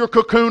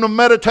cocoon of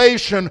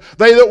meditation.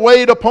 They that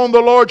wait upon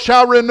the Lord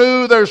shall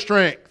renew their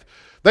strength.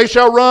 They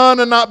shall run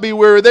and not be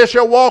weary. They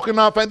shall walk and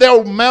not faint.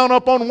 They'll mount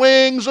up on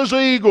wings as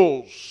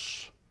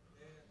eagles.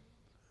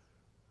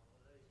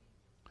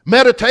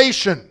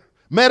 Meditation.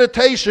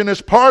 Meditation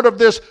is part of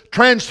this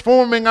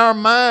transforming our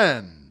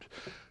mind.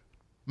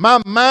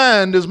 My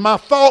mind is my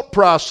thought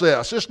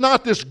process. It's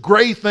not this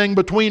gray thing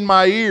between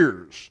my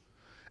ears.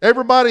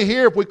 Everybody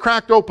here, if we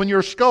cracked open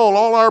your skull,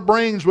 all our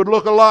brains would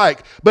look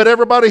alike. But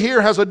everybody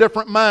here has a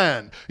different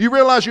mind. You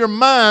realize your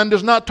mind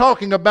is not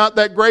talking about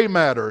that gray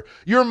matter.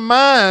 Your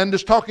mind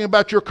is talking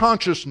about your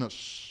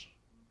consciousness,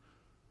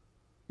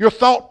 your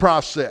thought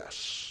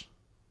process.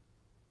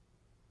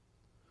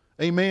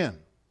 Amen.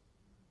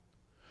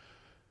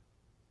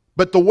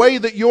 But the way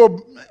that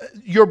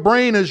your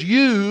brain is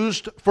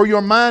used for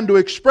your mind to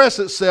express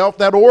itself,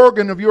 that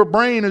organ of your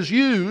brain is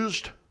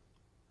used,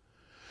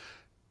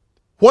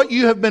 what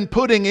you have been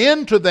putting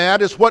into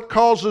that is what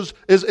causes,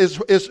 is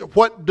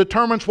what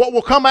determines what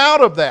will come out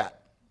of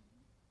that.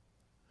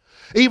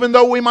 Even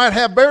though we might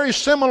have very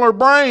similar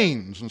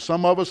brains, and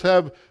some of us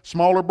have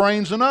smaller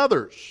brains than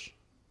others.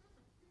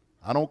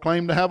 I don't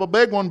claim to have a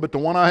big one, but the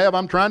one I have,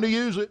 I'm trying to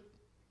use it.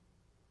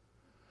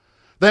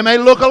 They may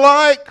look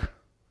alike,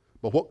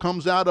 but what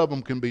comes out of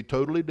them can be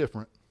totally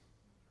different.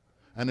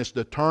 And it's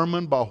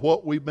determined by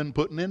what we've been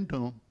putting into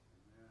them.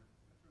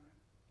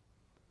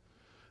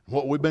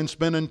 What we've been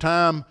spending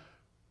time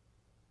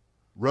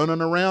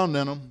running around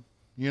in them.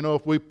 You know,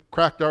 if we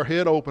cracked our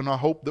head open, I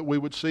hope that we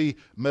would see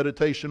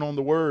meditation on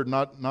the Word,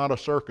 not a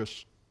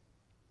circus.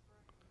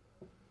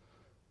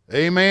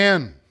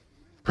 Amen.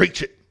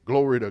 Preach it.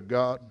 Glory to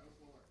God.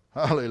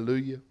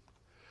 Hallelujah.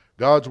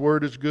 God's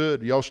Word is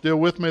good. Y'all still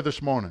with me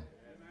this morning?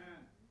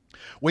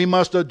 We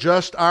must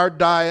adjust our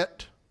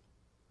diet.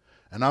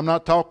 And I'm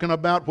not talking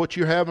about what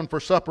you're having for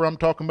supper. I'm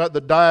talking about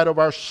the diet of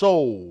our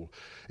soul.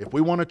 If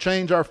we want to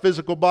change our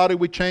physical body,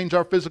 we change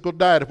our physical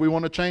diet. If we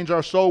want to change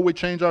our soul, we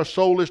change our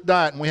soulish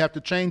diet. And we have to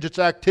change its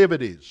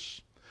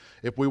activities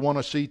if we want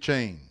to see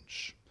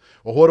change.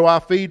 Well, what do I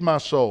feed my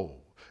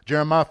soul?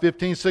 Jeremiah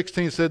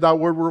 15:16 said, Thy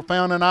word were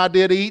found, and I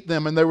did eat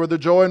them, and they were the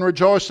joy and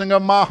rejoicing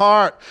of my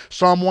heart.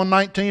 Psalm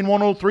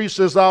 119:103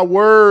 says, Thy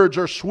words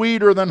are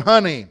sweeter than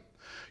honey.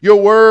 Your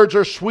words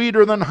are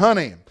sweeter than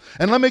honey.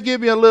 And let me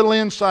give you a little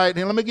insight,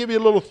 and let me give you a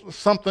little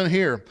something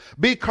here.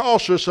 Be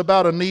cautious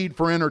about a need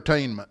for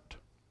entertainment.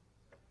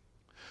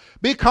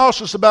 Be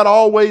cautious about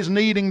always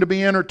needing to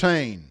be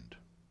entertained.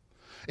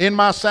 In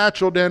my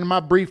satchel, down in my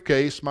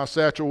briefcase, my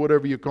satchel,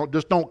 whatever you call it,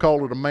 just don't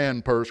call it a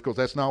man purse, because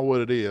that's not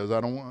what it is.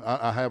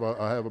 I have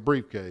a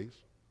briefcase.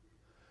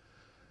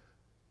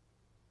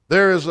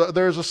 There is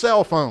a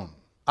cell phone.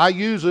 I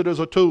use it as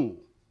a tool.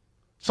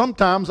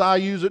 Sometimes I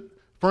use it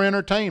for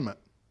entertainment.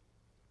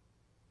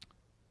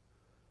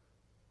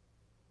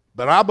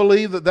 But I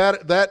believe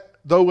that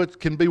though it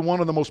can be one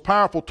of the most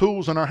powerful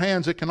tools in our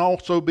hands, it can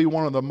also be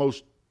one of the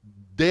most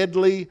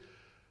deadly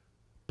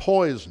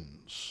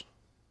poisons.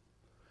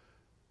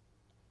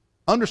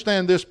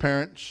 Understand this,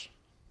 parents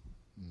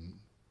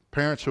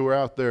who are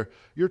out there,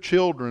 your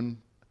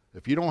children,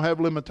 if you don't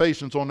have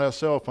limitations on that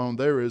cell phone,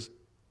 there is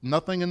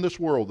nothing in this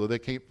world that they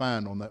can't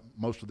find on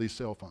most of these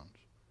cell phones.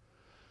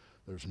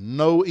 There's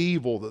no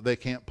evil that they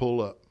can't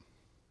pull up.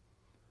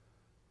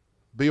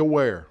 Be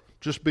aware.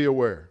 Just be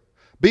aware.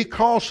 Be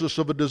cautious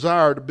of a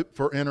desire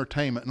for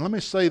entertainment. And let me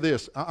say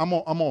this. I'm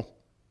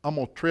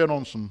gonna tread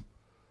on some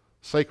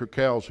sacred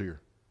cows here.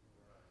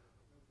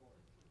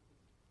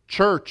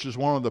 Church is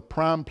one of the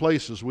prime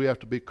places we have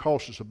to be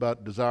cautious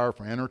about desire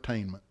for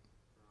entertainment.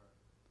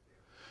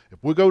 If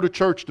we go to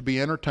church to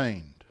be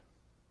entertained,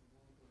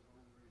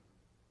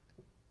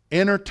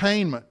 there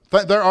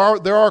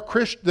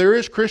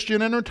is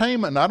Christian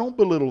entertainment, and I don't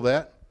belittle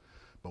that.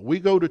 But we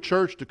go to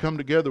church to come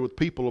together with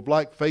people of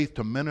like faith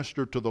to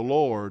minister to the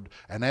Lord,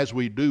 and as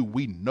we do,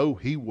 we know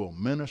He will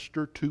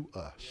minister to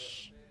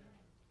us.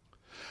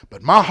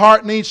 But my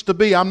heart needs to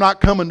be, I'm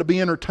not coming to be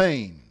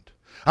entertained.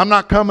 I'm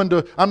not coming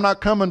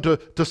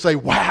to say,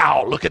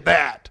 wow, look at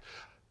that.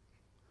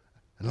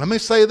 And let me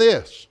say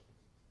this.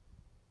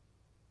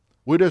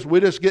 We're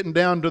just getting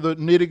down to the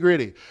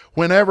nitty-gritty.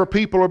 Whenever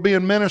people are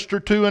being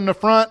ministered to in the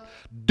front,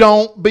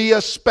 don't be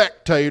a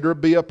spectator,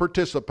 be a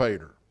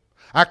participator.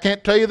 I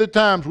can't tell you the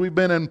times we've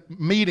been in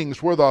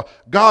meetings where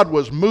God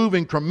was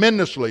moving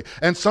tremendously,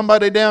 and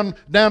somebody down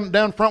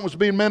front was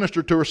being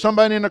ministered to, or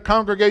somebody in the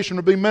congregation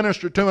would be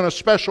ministered to in a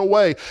special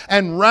way.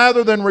 And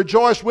rather than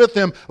rejoice with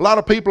them, a lot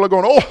of people are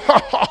going,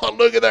 oh,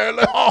 look at there,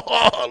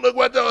 look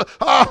what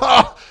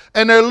the,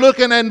 and they're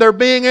looking and they're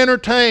being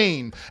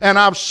entertained. And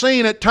I've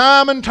seen it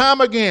time and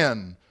time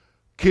again.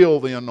 Kill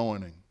the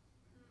anointing.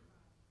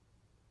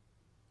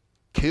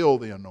 Kill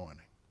the anointing.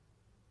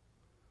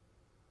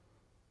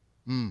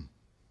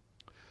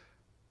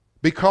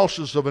 Be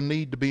cautious of a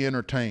need to be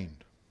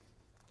entertained,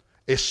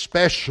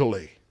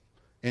 especially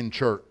in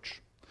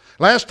church.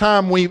 Last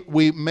time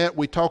we met,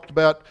 we talked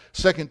about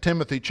 2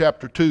 Timothy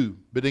chapter 2,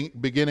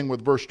 beginning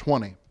with verse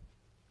 20.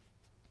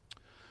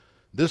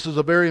 This is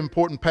a very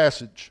important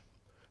passage.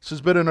 It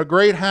says, "But in a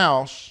great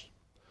house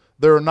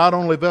there are not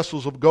only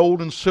vessels of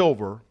gold and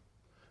silver."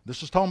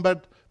 This is talking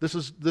about, this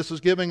is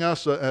giving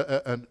us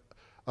an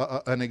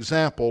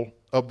example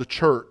of the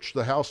church,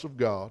 the house of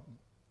God.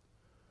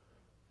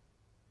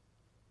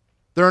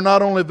 "There are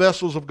not only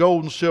vessels of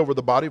gold and silver,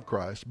 the body of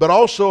Christ, but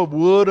also of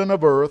wood and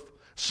of earth,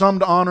 some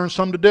to honor and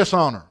some to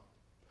dishonor.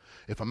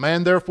 If a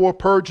man therefore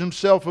purge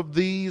himself of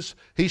these,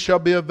 he shall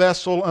be a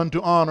vessel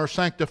unto honor,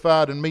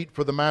 sanctified and meet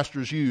for the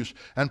master's use,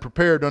 and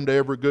prepared unto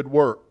every good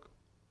work.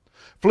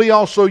 Flee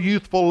also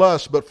youthful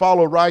lusts, but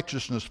follow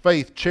righteousness,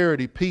 faith,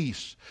 charity,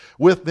 peace,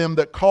 with them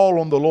that call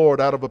on the Lord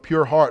out of a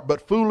pure heart.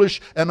 But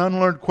foolish and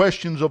unlearned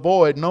questions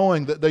avoid,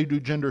 knowing that they do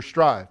gender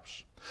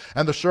strifes.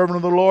 And the servant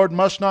of the Lord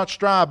must not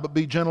strive, but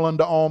be gentle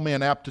unto all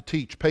men, apt to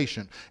teach,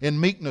 patient, in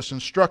meekness,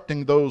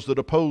 instructing those that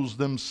oppose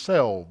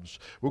themselves."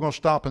 We're going to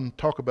stop and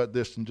talk about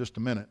this in just a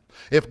minute.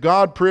 "If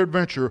God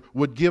peradventure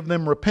would give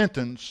them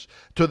repentance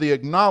to the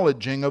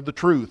acknowledging of the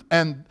truth,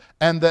 and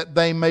that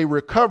they may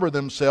recover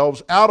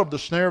themselves out of the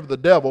snare of the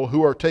devil,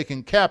 who are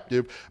taken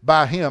captive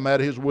by him at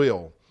his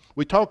will."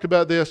 We talked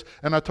about this,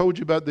 and I told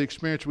you about the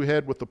experience we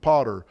had with the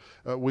potter.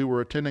 We were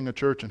attending a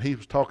church, and he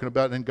was talking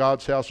about in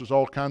God's house there's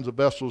all kinds of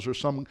vessels. There's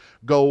some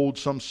gold,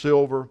 some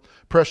silver,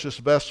 precious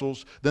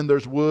vessels. Then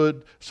there's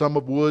wood, some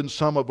of wood and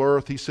some of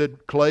earth. He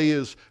said clay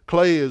is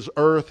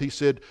earth. He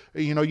said,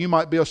 you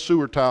might be a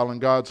sewer tile in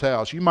God's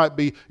house. It might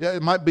be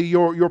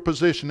your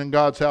position in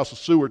God's house, a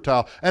sewer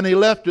tile. And he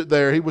left it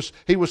there. He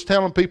was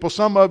telling people,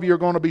 some of you are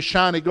going to be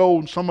shiny gold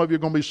and some of you are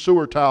going to be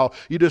sewer tile.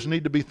 You just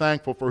need to be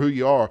thankful for who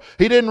you are.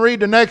 He didn't read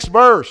the next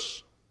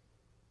verse.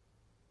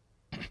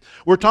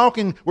 We're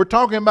talking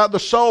about the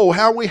soul,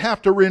 how we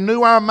have to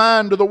renew our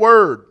mind to the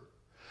Word.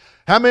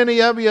 How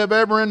many of you have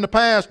ever in the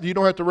past, you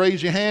don't have to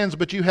raise your hands,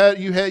 but you had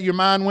your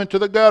mind went to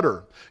the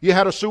gutter. You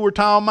had a sewer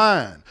tile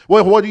mind.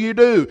 Well, what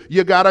do?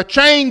 You got to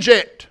change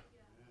it.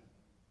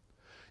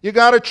 You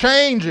got to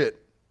change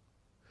it.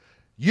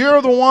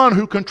 You're the one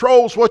who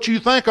controls what you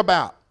think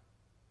about.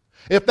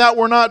 If that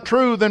were not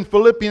true, then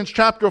Philippians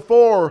chapter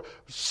 4,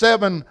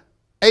 7,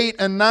 8,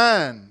 and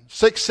 9,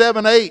 6,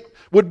 7, 8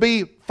 would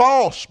be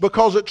false,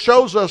 because it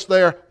shows us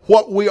there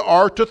what we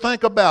are to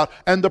think about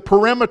and the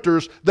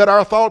perimeters that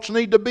our thoughts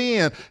need to be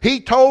in. He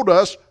told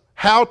us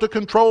how to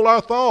control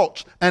our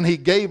thoughts, and He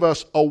gave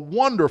us a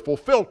wonderful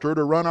filter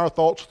to run our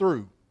thoughts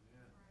through.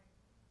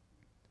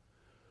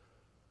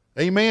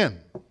 Amen.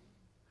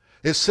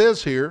 It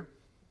says here,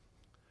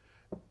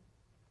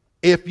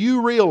 if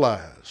you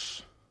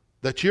realize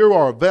that you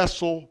are a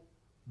vessel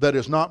that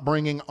is not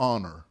bringing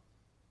honor,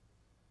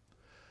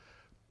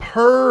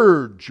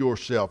 purge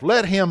yourself.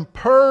 Let Him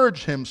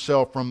purge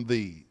Himself from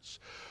these.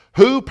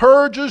 Who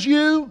purges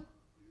you?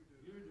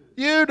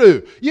 You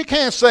do. You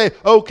can't say,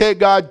 okay,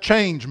 God,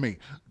 change me.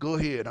 Go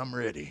ahead, I'm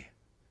ready.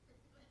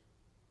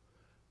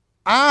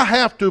 I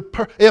have to,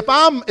 if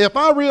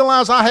I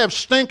realize I have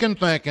stinking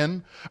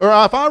thinking, or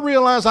if I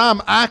realize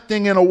I'm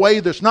acting in a way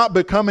that's not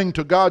becoming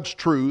to God's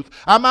truth,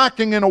 I'm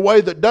acting in a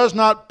way that does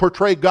not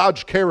portray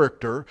God's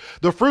character,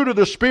 the fruit of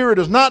the Spirit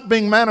is not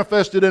being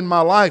manifested in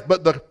my life,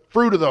 but the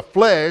fruit of the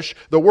flesh,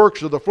 the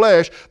works of the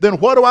flesh, then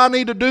what do I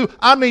need to do?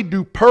 I need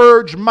to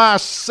purge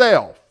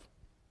myself.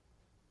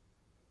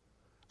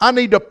 I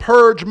need to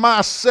purge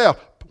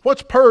myself.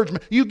 What's purge?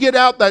 You get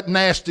out that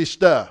nasty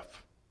stuff.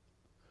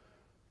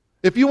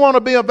 If you want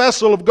to be a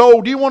vessel of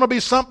gold, you want to be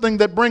something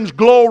that brings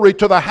glory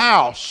to the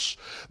house,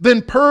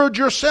 then purge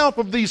yourself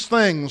of these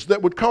things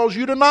that would cause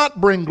you to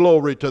not bring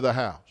glory to the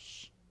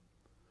house.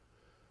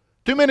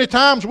 Too many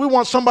times we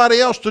want somebody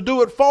else to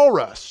do it for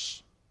us.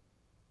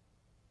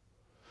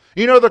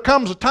 There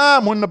comes a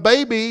time when the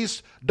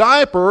baby's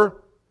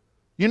diaper,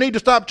 you need to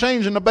stop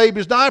changing the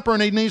baby's diaper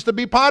and he needs to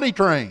be potty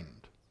trained.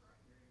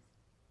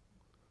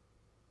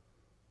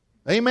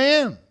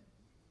 Amen.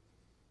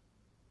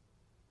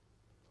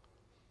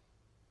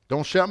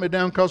 Don't shout me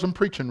down because I'm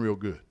preaching real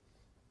good.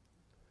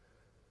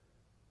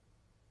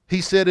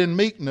 He said in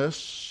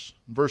meekness,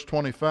 verse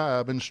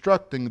 25,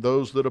 instructing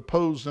those that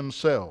oppose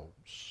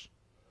themselves.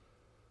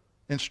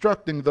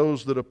 Instructing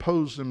those that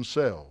oppose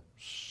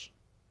themselves.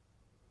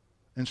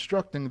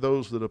 Instructing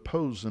those that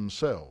oppose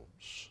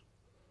themselves.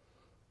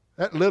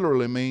 That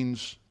literally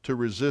means to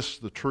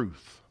resist the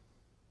truth.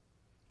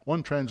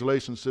 One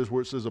translation says,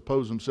 where it says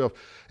oppose himself,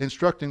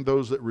 instructing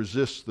those that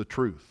resist the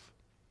truth.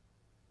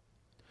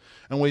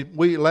 And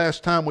we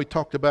last time we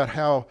talked about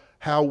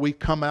how we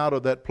come out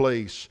of that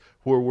place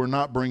where we're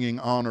not bringing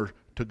honor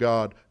to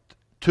God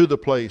to the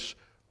place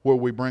where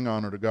we bring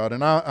honor to God.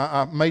 And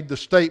I made the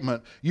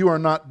statement, you are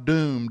not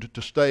doomed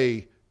to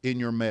stay in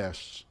your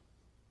mess.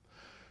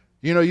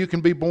 You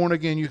can be born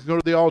again. You can go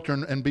to the altar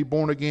and be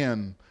born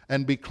again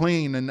and be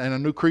clean and a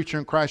new creature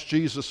in Christ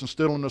Jesus, and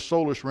still in the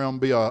soulish realm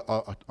be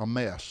a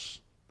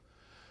mess.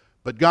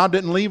 But God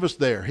didn't leave us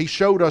there. He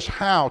showed us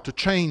how to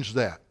change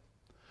that.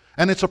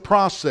 And it's a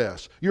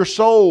process. Your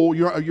soul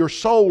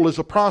is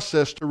a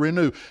process to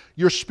renew.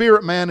 Your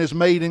spirit man is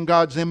made in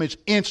God's image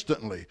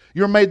instantly.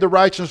 You're made the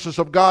righteousness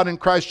of God in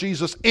Christ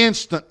Jesus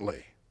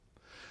instantly.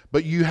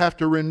 But you have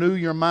to renew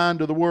your mind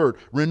to the Word.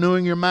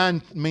 Renewing your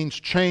mind means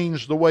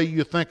change the way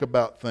you think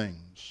about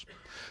things.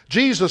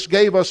 Jesus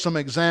gave us some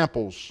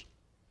examples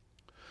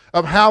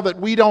of how that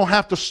we don't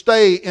have to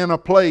stay in a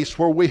place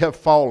where we have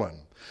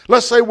fallen.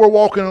 Let's say we're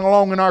walking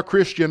along in our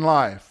Christian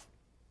life.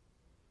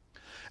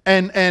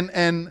 And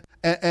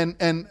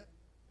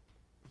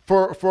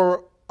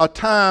for a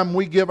time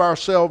we give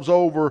ourselves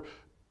over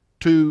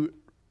to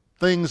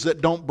things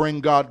that don't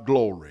bring God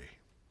glory.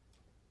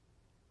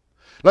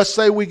 Let's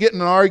say we get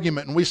in an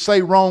argument and we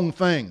say wrong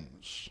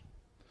things.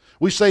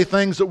 We say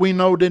things that we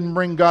know didn't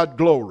bring God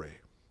glory.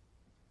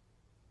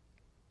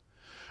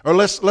 Or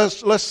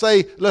let's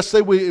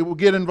say we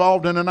get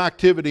involved in an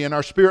activity and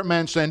our spirit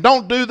man's saying,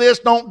 don't do this,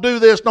 don't do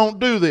this, don't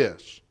do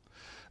this.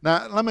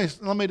 Now, let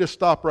me just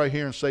stop right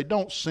here and say,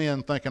 don't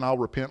sin thinking I'll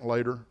repent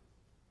later.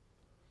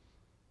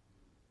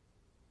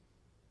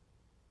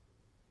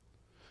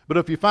 But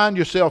if you find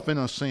yourself in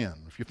a sin,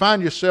 if you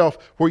find yourself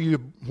where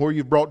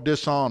you've brought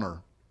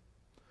dishonor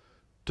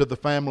to the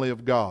family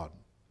of God,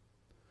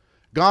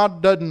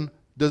 God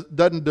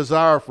doesn't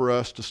desire for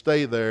us to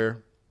stay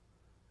there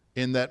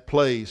in that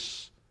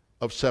place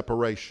of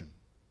separation.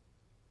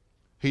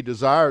 He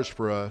desires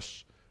for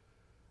us,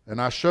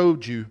 and I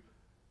showed you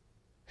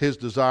His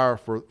desire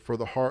for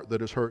the heart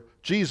that is hurt.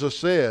 Jesus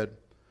said,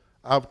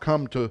 I've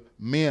come to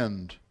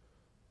mend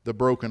the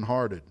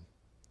brokenhearted.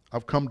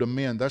 I've come to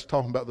mend. That's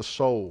talking about the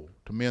soul,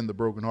 to mend the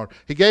brokenhearted.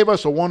 He gave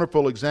us a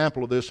wonderful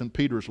example of this in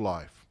Peter's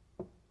life.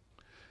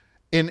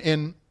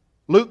 In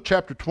Luke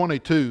chapter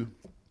 22,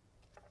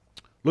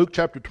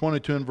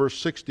 and verse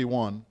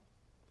 61,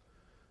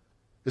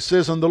 it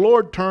says, and the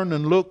Lord turned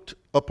and looked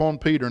upon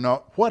Peter.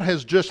 Now, what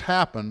has just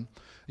happened,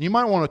 you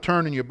might want to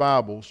turn in your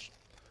Bibles.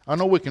 I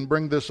know we can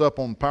bring this up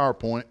on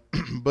PowerPoint,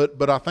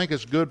 but I think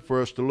it's good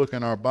for us to look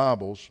in our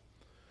Bibles.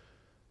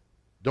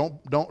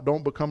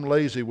 Don't become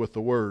lazy with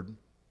the Word.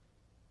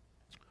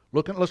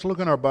 Let's look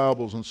in our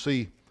Bibles and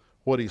see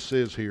what he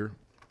says here.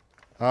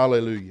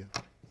 Hallelujah.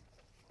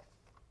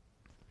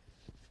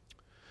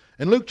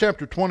 In Luke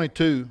chapter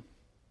 22,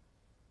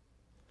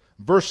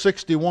 verse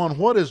 61,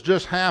 what has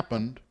just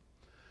happened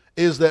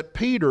is that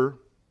Peter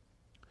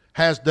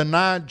has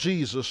denied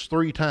Jesus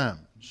 3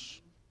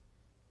 times.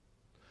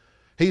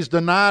 He's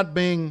denied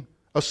being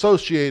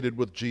associated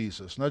with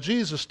Jesus. Now,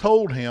 Jesus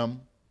told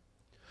him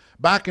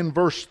back in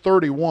verse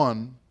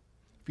 31,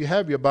 if you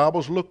have your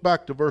Bibles, look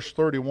back to verse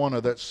 31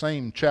 of that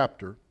same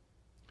chapter.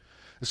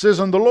 It says,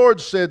 and the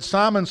Lord said,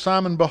 Simon,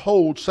 Simon,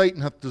 behold,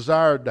 Satan hath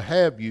desired to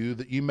have you,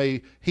 that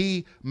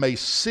he may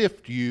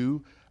sift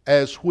you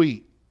as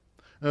wheat.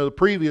 Now, the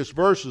previous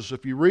verses,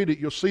 if you read it,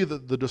 you'll see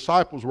that the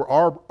disciples were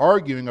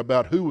arguing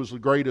about who was the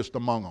greatest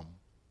among them.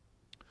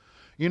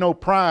 You know,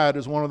 pride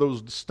is one of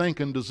those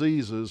stinking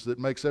diseases that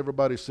makes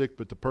everybody sick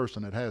but the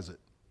person that has it.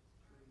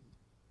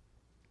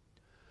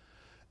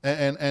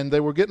 And they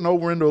were getting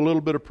over into a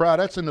little bit of pride.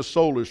 That's in the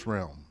soulish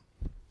realm.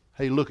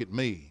 Hey, look at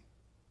me.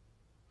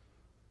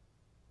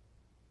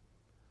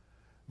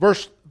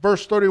 Verse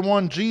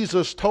 31,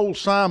 Jesus told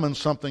Simon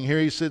something here.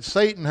 He said,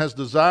 Satan has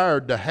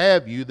desired to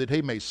have you that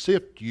he may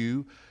sift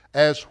you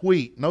as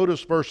wheat.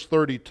 Notice verse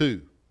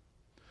 32.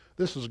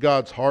 This is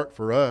God's heart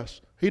for us.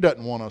 He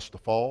doesn't want us to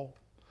fall.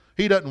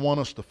 He doesn't want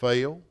us to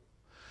fail.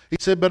 He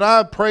said, but I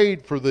have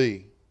prayed for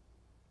thee.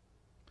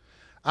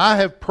 I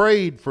have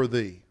prayed for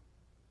thee,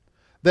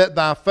 that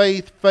thy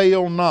faith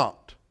fail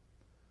not.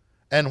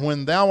 And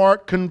when thou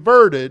art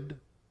converted,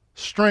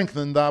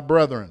 strengthen thy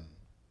brethren.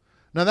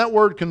 Now that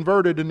word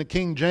converted in the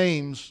King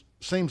James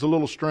seems a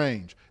little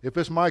strange. If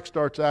this mic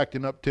starts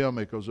acting up, tell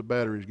me, because the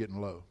battery's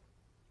getting low.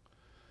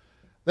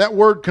 That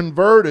word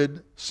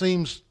converted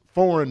seems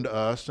foreign to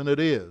us, and it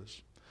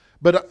is.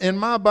 But in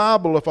my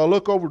Bible, if I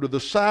look over to the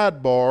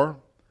sidebar,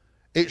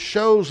 it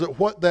shows that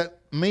what that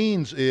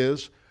means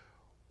is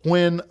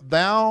when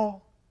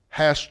thou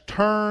hast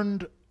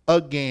turned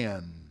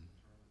again.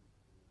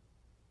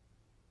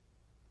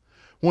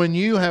 When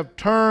you have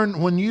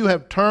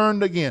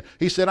turned again.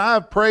 He said, I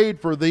have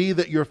prayed for thee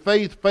that your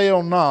faith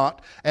fail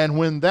not, and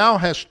when thou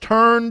hast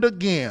turned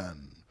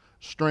again,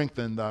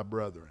 strengthen thy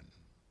brethren.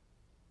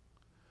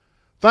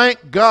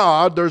 Thank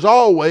God there's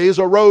always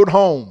a road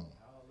home.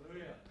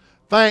 Hallelujah.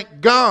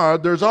 Thank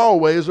God there's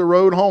always a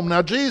road home.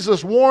 Now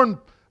Jesus warned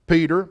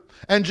Peter,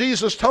 and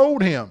Jesus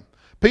told him.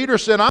 Peter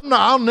said,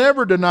 I'll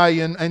never deny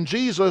you. And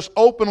Jesus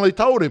openly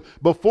told him,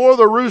 before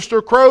the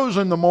rooster crows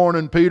in the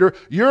morning, Peter,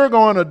 you're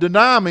going to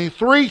deny me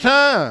 3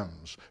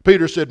 times.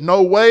 Peter said,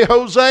 no way,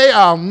 Jose,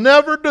 I'll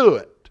never do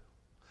it.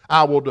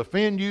 I will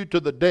defend you to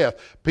the death.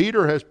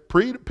 Peter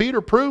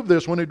proved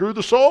this when he drew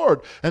the sword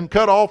and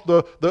cut off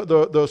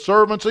the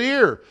servant's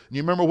ear. And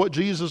you remember what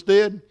Jesus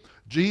did?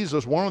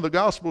 Jesus, one of the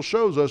Gospels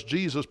shows us,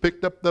 Jesus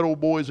picked up that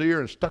old boy's ear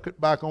and stuck it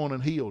back on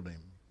and healed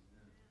him.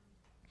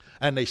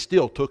 And they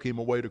still took him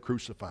away to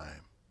crucify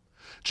him.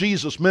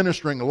 Jesus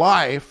ministering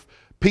life,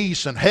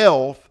 peace, and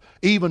health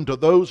even to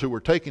those who were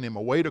taking him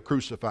away to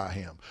crucify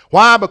him.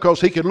 Why?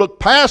 Because he could look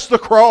past the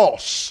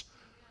cross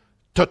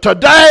to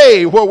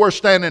today where we're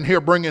standing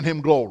here bringing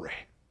him glory.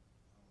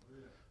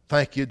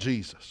 Thank you,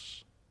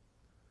 Jesus.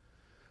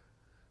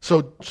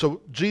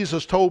 So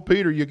Jesus told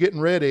Peter, you're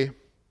getting ready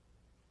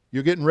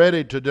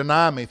to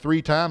deny me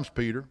 3 times,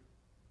 Peter.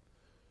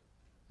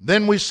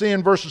 Then we see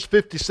in verses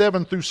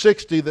 57 through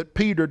 60 that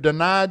Peter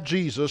denied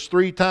Jesus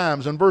 3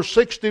 times. In verse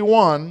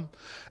 61,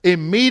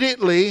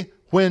 immediately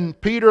when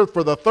Peter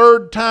for the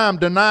 3rd time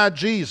denied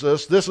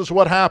Jesus, this is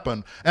what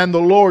happened. And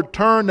the Lord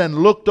turned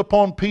and looked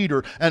upon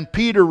Peter. And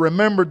Peter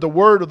remembered the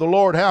word of the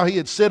Lord, how he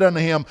had said unto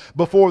him,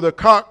 before the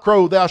cock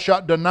crow thou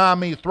shalt deny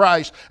me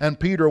thrice. And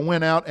Peter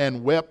went out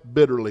and wept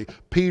bitterly.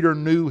 Peter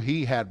knew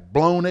he had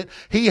blown it.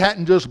 He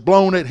hadn't just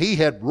blown it, he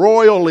had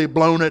royally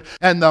blown it.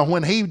 And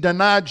when he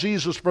denied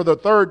Jesus for the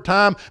 3rd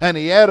time, and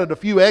he added a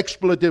few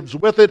expletives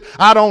with it,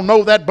 I don't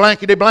know that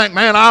blankety blank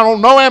man, I don't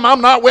know him,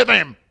 I'm not with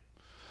him.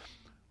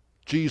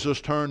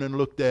 Jesus turned and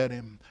looked at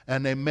him,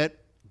 and they met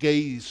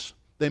gaze.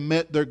 They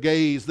met their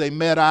gaze. They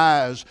met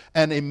eyes,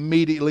 and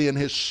immediately in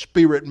his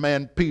spirit,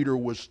 man,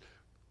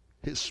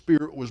 his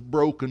spirit was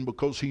broken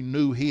because he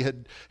knew he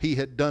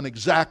had done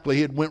exactly.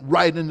 He had went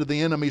right into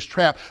the enemy's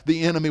trap.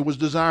 The enemy was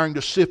desiring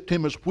to sift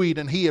him as wheat,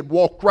 and he had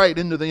walked right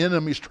into the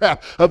enemy's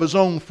trap of his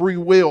own free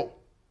will.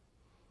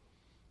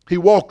 He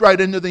walked right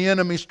into the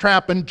enemy's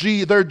trap, and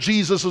there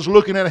Jesus is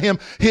looking at him,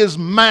 his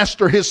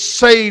master, his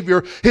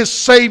Savior. His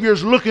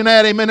Savior's looking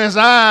at him in his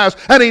eyes,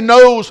 and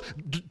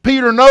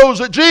Peter knows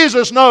that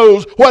Jesus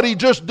knows what he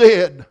just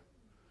did.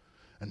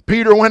 And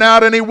Peter went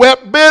out and he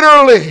wept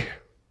bitterly.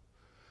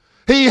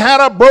 He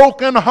had a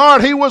broken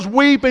heart. He was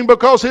weeping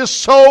because his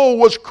soul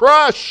was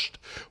crushed.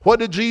 What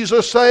did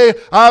Jesus say?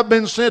 I've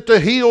been sent to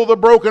heal the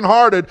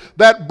brokenhearted.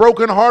 That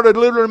brokenhearted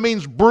literally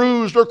means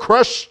bruised or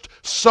crushed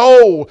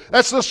soul.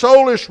 That's the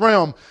soulish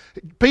realm.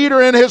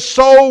 Peter in his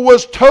soul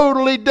was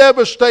totally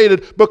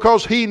devastated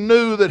because he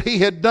knew that he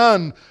had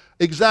done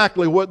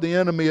exactly what the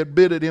enemy had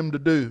bidded him to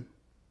do.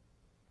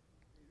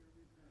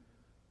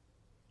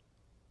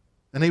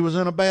 And he was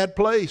in a bad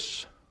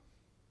place.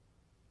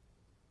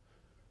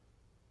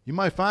 You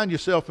might find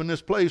yourself in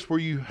this place where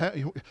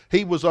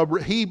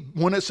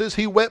when it says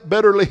he wept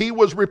bitterly, he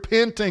was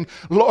repenting.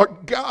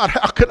 Lord God,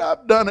 how could I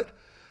have done it?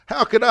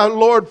 How could I,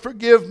 Lord,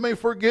 forgive me,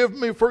 forgive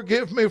me,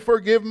 forgive me,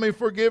 forgive me,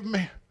 forgive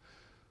me.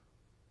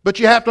 But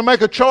you have to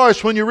make a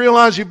choice when you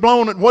realize you've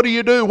blown it. What do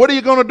you do? What are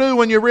you going to do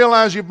when you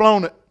realize you've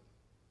blown it?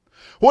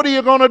 What are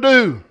you going to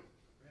do?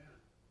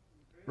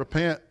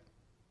 Repent.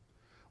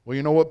 Well,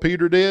 you know what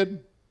Peter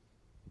did?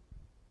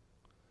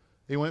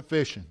 He went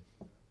fishing.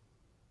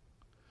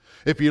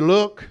 If you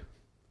look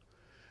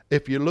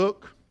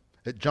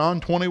at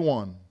John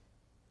 21,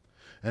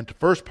 and the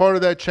first part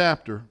of that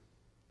chapter,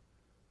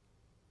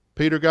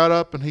 Peter got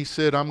up and he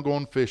said, I'm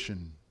going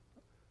fishing.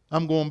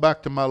 I'm going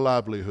back to my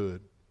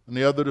livelihood. And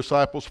the other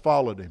disciples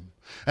followed him.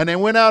 And they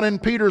went out in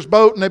Peter's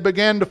boat and they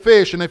began to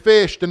fish, and they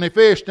fished and they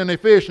fished and they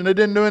fished, and it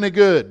didn't do any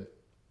good.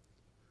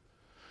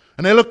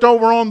 And they looked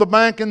over on the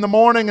bank in the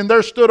morning, and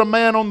there stood a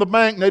man on the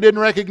bank, and they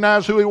didn't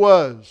recognize who he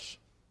was.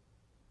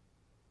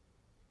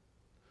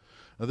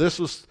 Now, this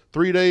was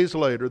 3 days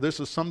later. This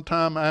is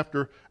sometime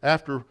after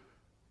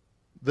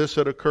this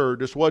had occurred.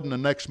 This wasn't the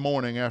next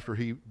morning after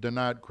he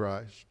denied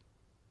Christ.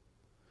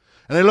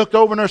 And they looked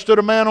over, and there stood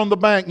a man on the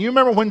bank. You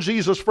remember when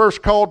Jesus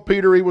first called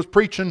Peter, he was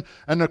preaching,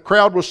 and the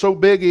crowd was so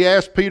big, he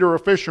asked Peter, a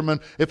fisherman,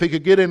 if he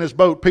could get in his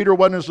boat. Peter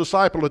wasn't his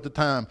disciple at the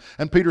time.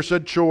 And Peter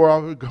said,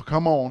 sure,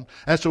 come on.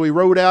 And so he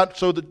rowed out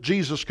so that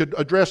Jesus could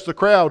address the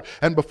crowd.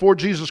 And before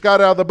Jesus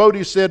got out of the boat,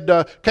 he said,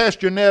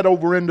 cast your net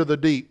over into the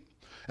deep.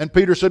 And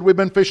Peter said, we've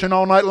been fishing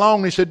all night long.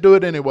 And he said, do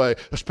it anyway.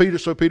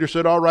 So Peter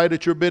said, all right,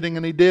 at your bidding.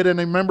 And he did. And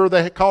remember,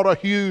 they had caught a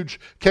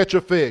huge catch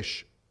of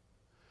fish.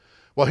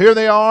 Well, here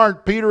they are.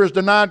 Peter has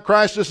denied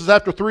Christ. This is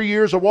after 3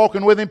 years of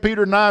walking with him.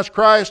 Peter denies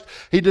Christ.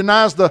 He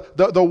denies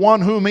the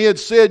one whom he had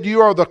said, you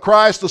are the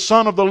Christ, the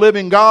Son of the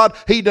living God.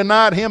 He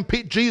denied him.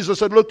 Jesus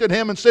had looked at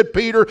him and said,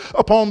 Peter,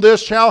 upon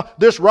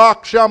this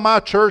rock shall my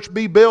church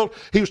be built.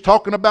 He was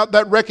talking about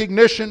that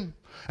recognition.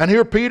 And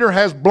here Peter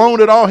has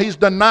blown it all. He's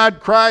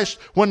denied Christ.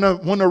 When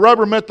the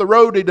rubber met the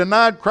road, he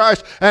denied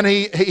Christ. And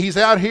he's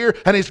out here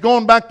and he's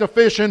going back to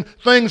fishing.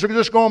 Things are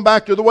just going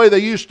back to the way they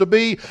used to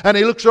be. And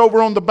he looks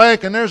over on the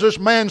bank and there's this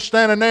man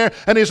standing there.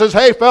 And he says,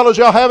 hey fellas,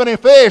 y'all have any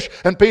fish?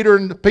 And Peter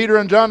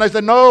and John, they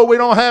said, no, we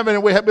don't have any.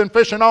 We have been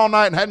fishing all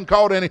night and hadn't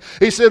caught any.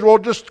 He said, well,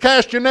 just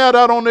cast your net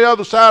out on the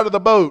other side of the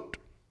boat.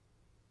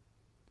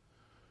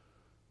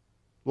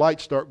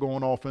 Lights start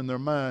going off in their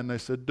mind. They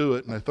said, do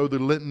it. And they throw the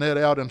net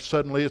out, and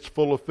suddenly it's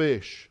full of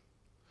fish.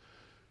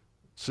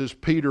 It says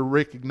Peter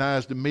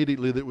recognized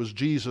immediately that it was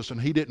Jesus, and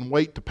he didn't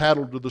wait to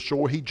paddle to the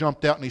shore. He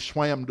jumped out and he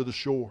swam to the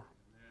shore.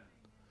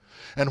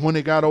 And when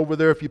he got over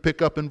there, if you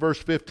pick up in verse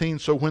 15,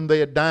 so when they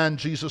had dined,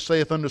 Jesus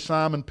saith unto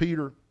Simon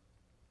Peter,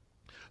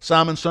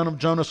 Simon, son of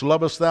Jonas,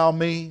 lovest thou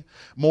me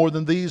more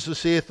than these? He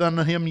saith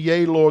unto him,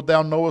 yea, Lord,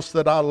 thou knowest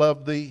that I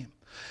love thee.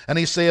 And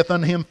he saith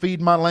unto him,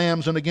 Feed my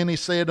lambs. And again he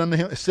said unto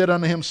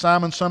him,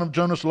 Simon, son of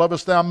Jonas,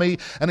 lovest thou me?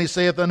 And he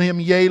saith unto him,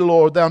 Yea,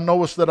 Lord, thou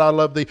knowest that I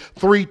love thee.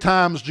 3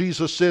 times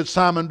Jesus said,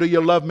 Simon, do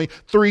you love me?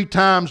 3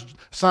 times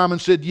Simon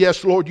said,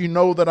 Yes, Lord, you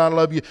know that I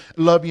love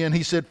you. And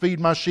he said, Feed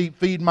my sheep,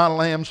 feed my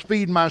lambs,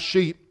 feed my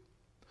sheep.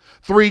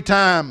 3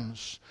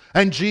 times.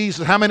 And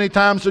Jesus, how many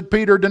times did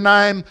Peter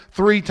deny him?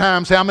 3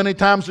 times. How many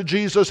times did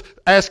Jesus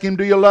ask him,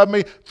 do you love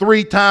me?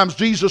 3 times.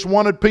 Jesus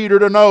wanted Peter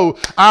to know,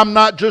 I'm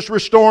not just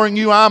restoring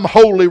you, I'm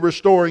wholly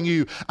restoring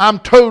you. I'm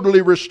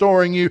totally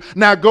restoring you.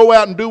 Now go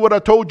out and do what I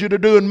told you to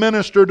do and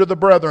minister to the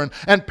brethren.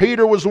 And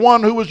Peter was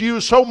one who was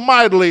used so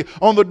mightily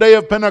on the day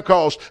of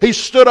Pentecost. He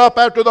stood up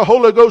after the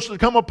Holy Ghost had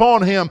come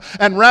upon him,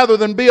 and rather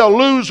than be a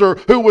loser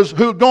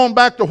who'd gone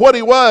back to what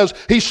he was,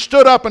 he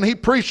stood up and he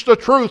preached the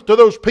truth to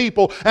those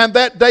people. And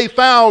that day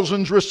thousands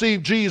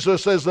received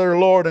Jesus as their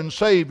Lord and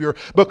Savior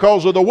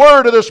because of the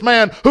word of this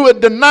man who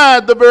had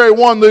denied the very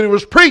one that he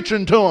was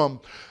preaching to them.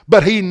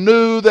 But he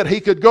knew that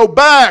he could go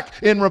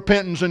back in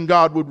repentance and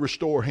God would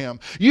restore him.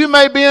 You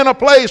may be in a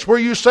place where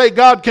you say,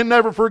 God can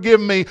never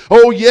forgive me.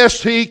 Oh,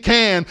 yes, He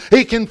can.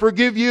 He can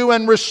forgive you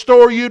and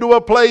restore you to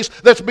a place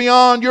that's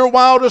beyond your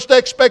wildest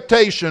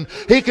expectation.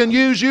 He can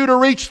use you to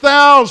reach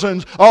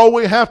thousands. All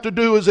we have to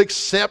do is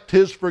accept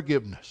His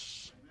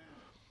forgiveness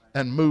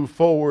and move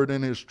forward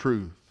in His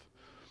truth.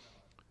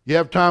 You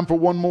have time for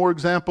one more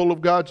example of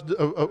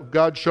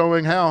God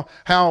showing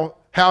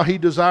how He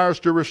desires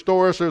to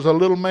restore us. There's a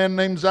little man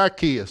named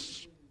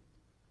Zacchaeus.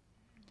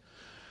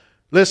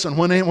 Listen,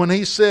 when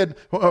he said,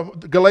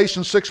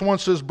 Galatians 6:1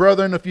 says,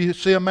 Brethren, if you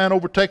see a man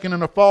overtaken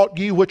in a fault,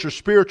 ye which are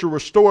spiritual,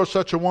 restore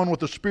such a one with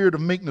the spirit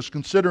of meekness,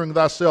 considering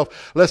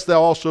thyself, lest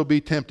thou also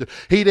be tempted.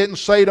 He didn't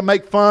say to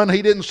make fun.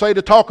 He didn't say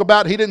to talk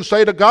about. He didn't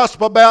say to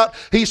gossip about.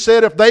 He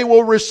said if they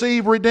will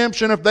receive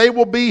redemption, if they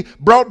will be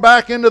brought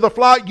back into the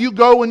flock, you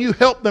go and you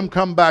help them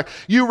come back.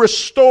 You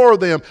restore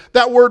them.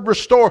 That word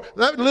restore,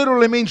 that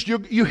literally means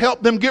you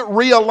help them get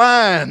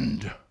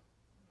realigned.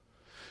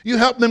 You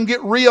help them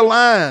get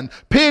realigned.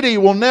 Pity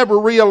will never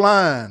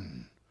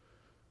realign.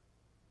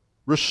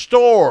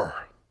 Restore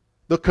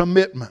the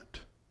commitment.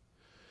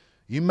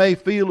 You may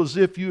feel as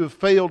if you have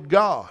failed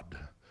God.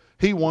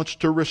 He wants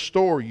to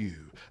restore you.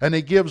 And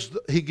He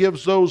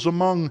gives those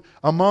among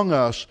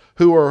us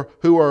who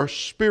are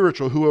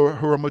spiritual, who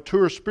are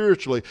mature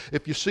spiritually.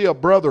 If you see a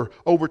brother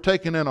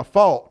overtaken in a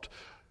fault,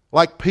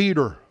 like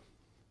Peter,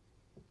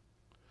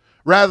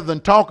 rather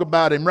than talk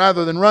about him,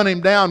 rather than run him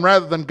down,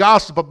 rather than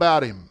gossip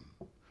about him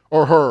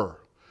or her,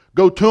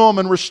 go to them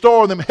and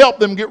restore them. Help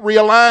them get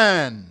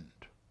realigned.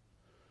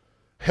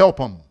 Help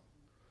them.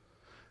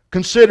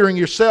 Considering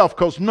yourself,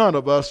 because none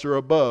of us are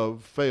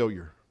above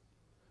failure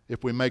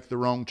if we make the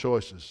wrong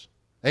choices.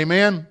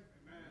 Amen?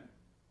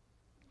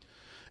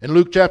 In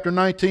Luke chapter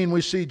 19,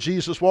 we see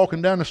Jesus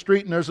walking down the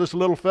street, and there's this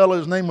little fellow.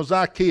 His name was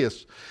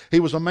Zacchaeus. He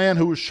was a man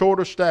who was short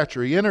of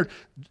stature. He entered,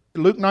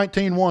 Luke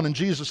 19:1, and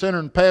Jesus entered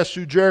and passed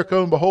through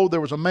Jericho, and behold,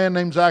 there was a man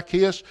named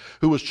Zacchaeus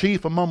who was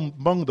chief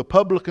among the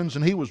publicans,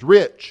 and he was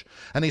rich.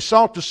 And he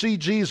sought to see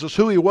Jesus,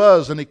 who He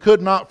was, and he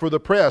could not for the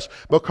press,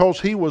 because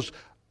he was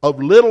of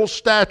little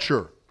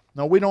stature.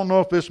 Now, we don't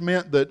know if this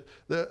meant that,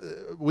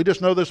 we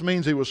just know this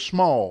means he was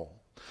small.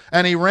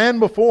 And he ran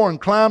before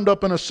and climbed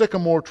up in a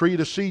sycamore tree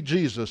to see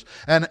Jesus,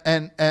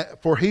 and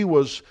for he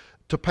was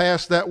to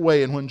pass that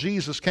way. And when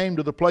Jesus came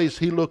to the place,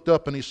 he looked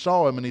up and he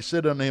saw him, and he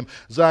said unto him,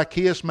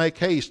 Zacchaeus, make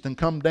haste and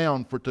come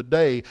down, for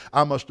today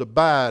I must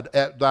abide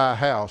at thy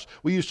house.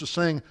 We used to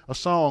sing a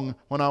song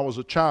when I was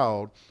a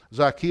child.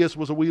 Zacchaeus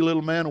was a wee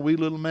little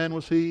man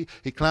was he.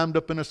 He climbed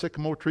up in a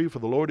sycamore tree for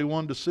the Lord he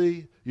wanted to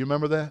see. You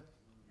remember that?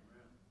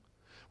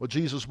 Well,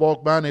 Jesus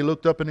walked by and he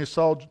looked up and he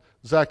saw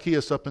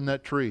Zacchaeus up in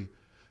that tree.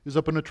 He was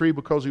up in the tree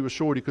because he was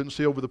short. He couldn't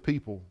see over the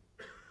people.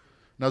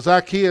 Now,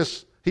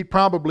 Zacchaeus, he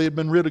probably had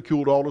been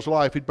ridiculed all his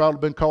life. He'd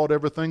probably been called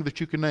everything that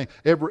you can name.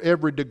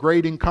 Every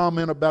degrading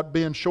comment about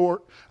being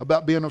short,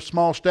 about being of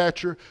small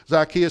stature,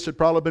 Zacchaeus had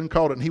probably been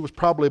called it. And he was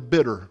probably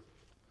bitter.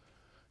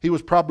 He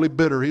was probably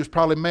bitter. He was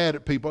probably mad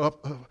at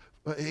people.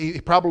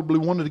 He probably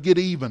wanted to get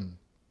even.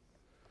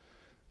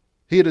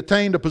 He had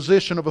attained a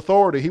position of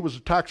authority. He was a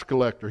tax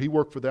collector. He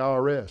worked for the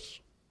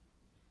IRS.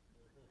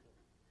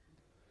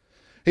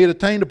 He had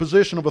attained a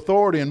position of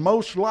authority, and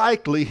most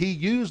likely he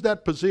used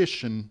that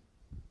position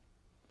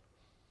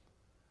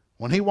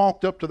when he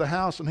walked up to the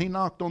house and he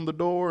knocked on the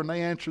door, and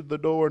they answered the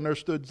door, and there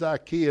stood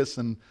Zacchaeus,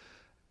 and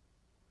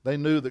they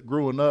knew that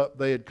growing up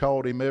they had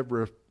called him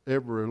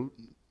every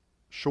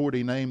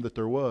shorty name that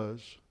there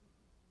was.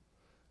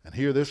 And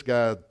here this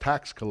guy,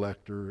 tax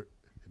collector,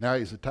 now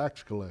he's a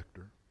tax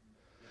collector.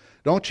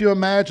 Don't you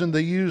imagine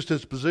they used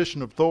his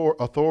position of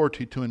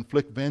authority to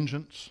inflict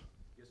vengeance?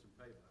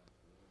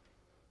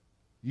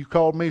 You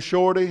called me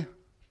shorty,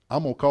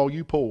 I'm going to call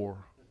you poor.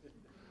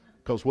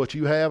 Because what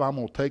you have, I'm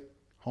going to take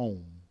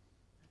home.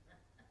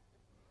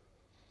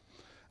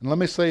 And let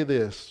me say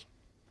this.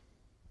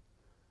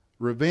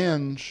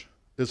 Revenge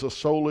is a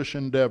soulish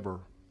endeavor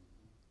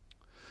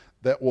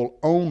that will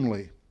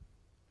only,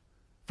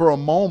 for a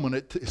moment,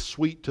 it is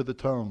sweet to the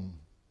tongue.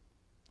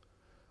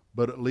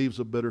 but it leaves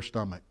a bitter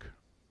stomach.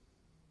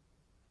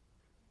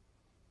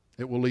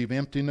 It will leave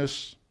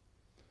emptiness,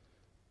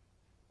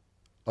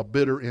 a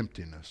bitter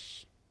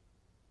emptiness.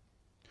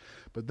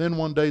 But then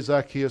one day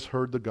Zacchaeus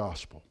heard the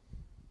gospel.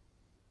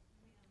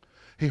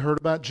 He heard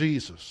about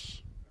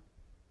Jesus.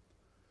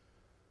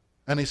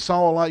 And he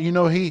saw a lot. You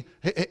know, he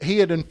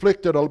had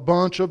inflicted a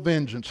bunch of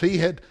vengeance. He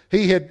had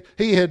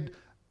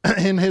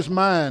in his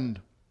mind,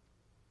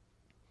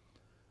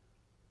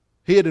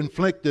 he had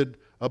inflicted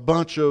a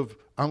bunch of,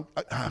 I'll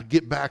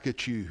get back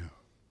at you.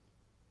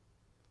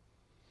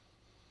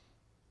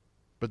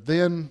 But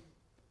then,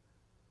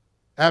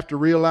 after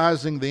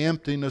realizing the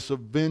emptiness of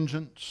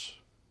vengeance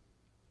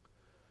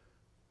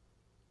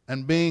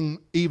and being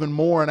even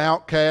more an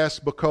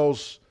outcast,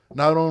 because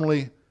not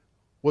only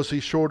was he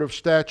short of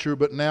stature,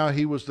 but now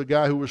he was the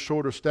guy who was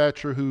short of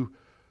stature who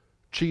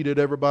cheated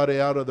everybody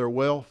out of their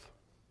wealth.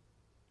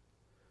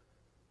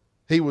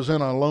 He was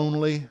in a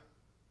lonely,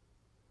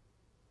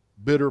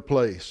 bitter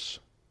place.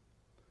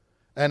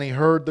 And he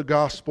heard the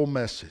gospel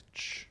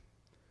message.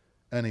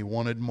 And he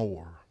wanted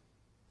more.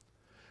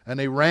 And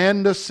he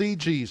ran to see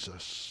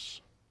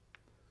Jesus.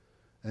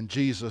 And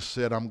Jesus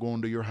said, I'm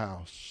going to your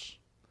house.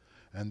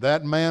 And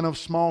that man of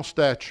small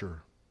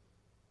stature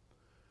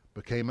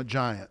became a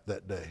giant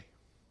that day.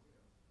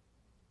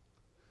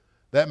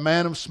 That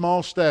man of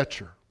small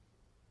stature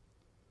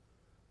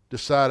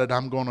decided,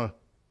 I'm going to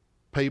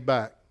pay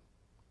back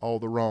all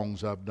the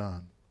wrongs I've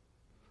done.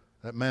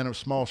 That man of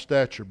small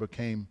stature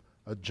became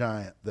a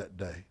giant that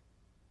day.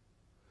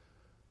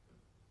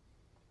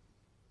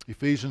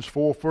 Ephesians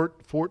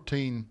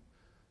 4:14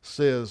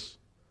 says,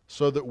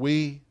 so that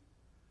we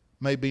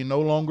may be no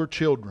longer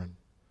children,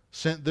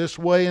 sent this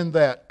way and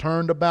that,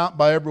 turned about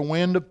by every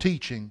wind of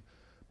teaching,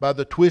 by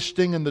the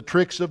twisting and the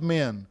tricks of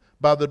men,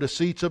 by the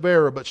deceits of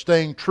error, but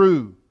staying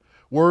true.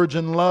 Words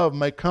in love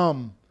may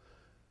come,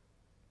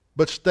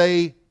 but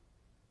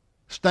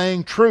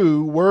staying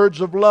true,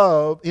 words of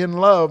love in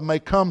love may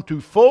come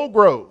to full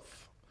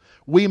growth.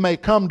 We may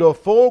come to a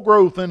full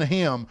growth in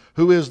Him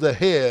who is the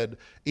head,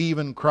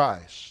 even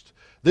Christ.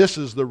 This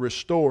is the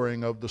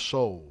restoring of the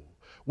soul.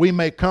 We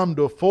may come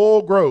to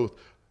full growth.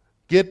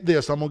 Get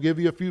this, I'm going to give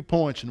you a few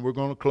points and we're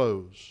going to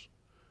close.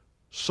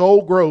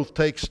 Soul growth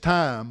takes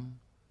time.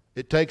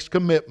 It takes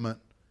commitment.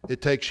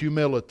 It takes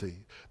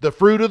humility. The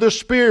fruit of the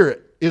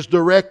Spirit is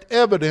direct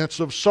evidence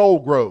of soul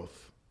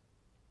growth.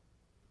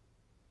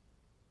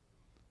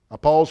 I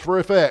pause for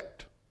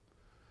effect.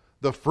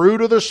 The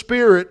fruit of the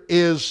Spirit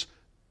is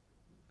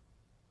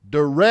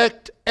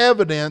direct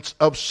evidence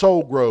of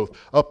soul growth.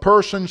 A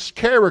person's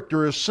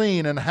character is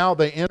seen in how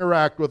they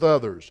interact with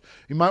others.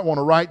 You might want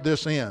to write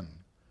this in.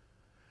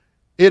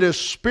 It is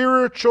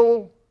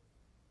spiritual,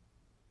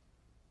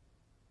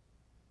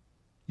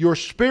 your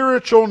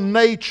spiritual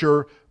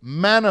nature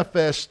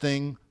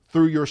manifesting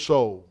through your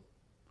soul.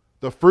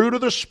 The fruit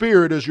of the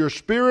Spirit is your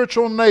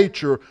spiritual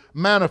nature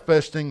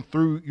manifesting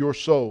through your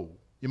soul.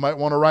 You might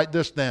want to write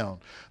this down.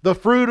 The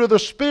fruit of the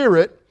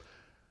Spirit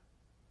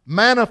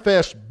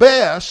manifests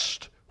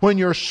best when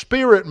your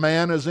spirit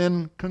man is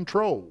in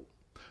control.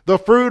 The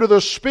fruit of the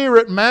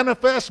Spirit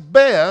manifests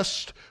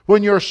best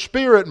when your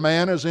spirit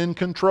man is in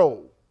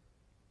control.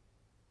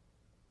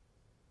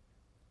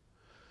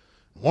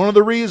 One of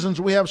the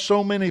reasons we have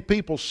so many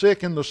people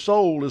sick in the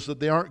soul is that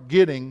they aren't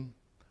getting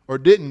or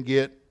didn't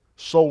get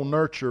soul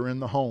nurture in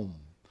the home.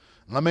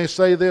 And let me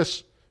say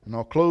this, and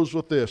I'll close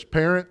with this.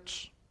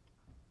 Parents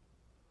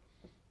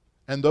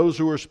and those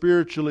who are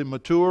spiritually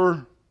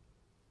mature,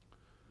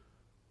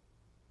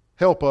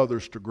 help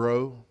others to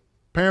grow.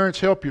 Parents,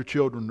 help your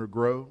children to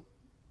grow.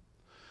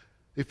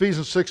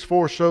 Ephesians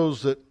 6:4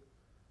 shows that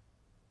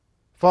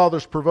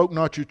fathers, provoke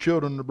not your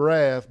children to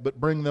wrath, but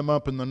bring them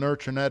up in the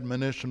nurture and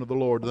admonition of the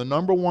Lord. The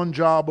number one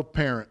job of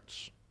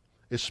parents,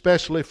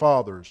 especially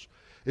fathers,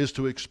 is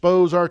to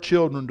expose our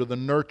children to the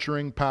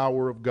nurturing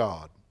power of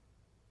God.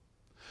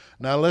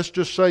 Now let's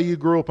just say you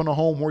grew up in a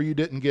home where you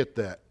didn't get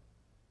that.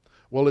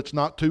 Well, it's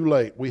not too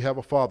late. We have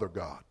a Father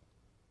God.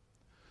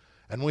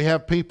 And we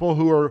have people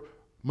who are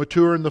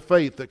mature in the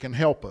faith that can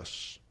help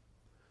us.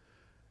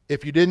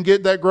 If you didn't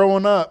get that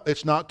growing up,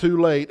 it's not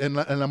too late. And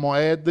I'm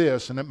going to add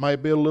this, and it may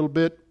be a little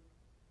bit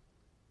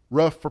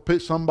rough for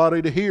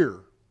somebody to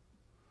hear.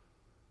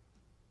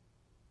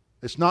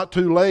 It's not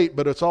too late,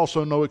 but it's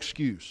also no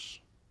excuse.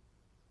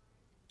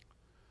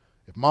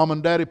 If mom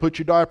and daddy put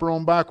your diaper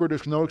on backward,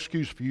 it's no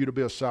excuse for you to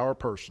be a sour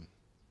person.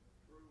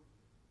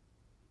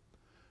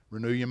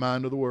 Renew your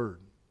mind to the Word.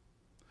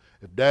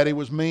 If daddy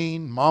was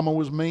mean, mama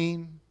was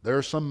mean, there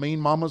are some mean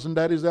mamas and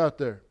daddies out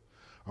there.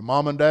 Or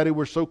mom and daddy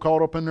were so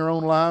caught up in their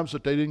own lives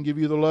that they didn't give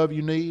you the love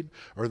you need,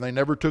 or they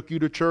never took you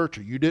to church,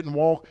 or you didn't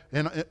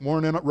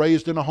weren't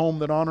raised in a home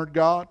that honored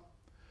God.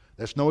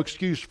 That's no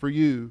excuse for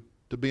you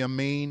to be a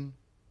mean,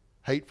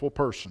 hateful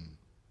person,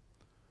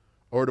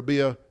 or to be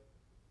a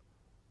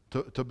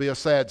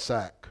sad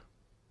sack.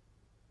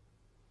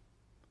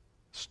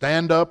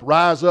 Stand up,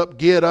 rise up,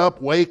 get up,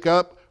 wake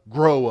up,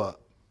 grow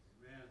up.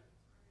 Amen.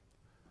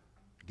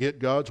 Get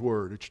God's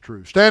Word. It's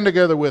true. Stand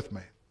together with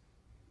me.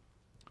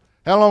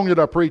 How long did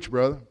I preach,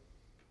 brother?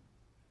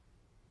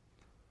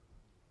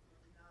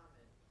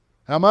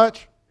 How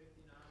much?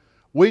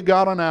 We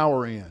got an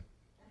hour in.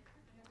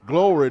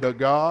 Glory to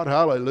God.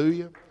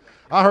 Hallelujah.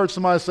 I heard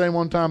somebody say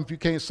one time, if you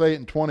can't say it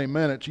in 20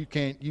 minutes, you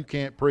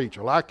can't preach.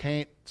 Well, I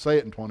can't say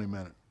it in 20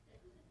 minutes.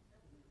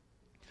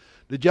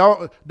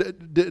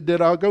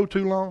 Did I go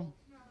too long?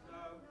 No.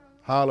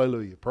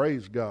 Hallelujah.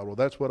 Praise God. Well,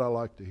 that's what I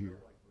like to hear.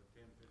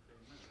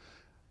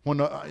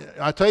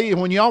 I tell you,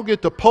 when y'all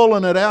get to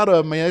pulling it out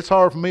of me, it's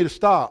hard for me to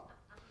stop.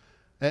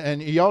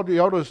 And y'all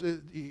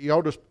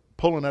just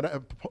pulling it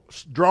out,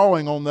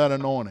 drawing on that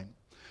anointing.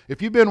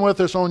 If you've been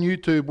with us on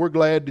YouTube, we're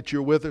glad that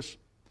you're with us.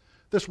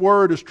 This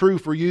word is true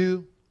for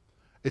you.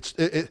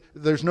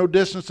 There's no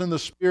distance in the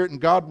Spirit, and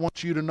God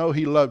wants you to know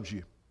He loves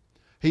you.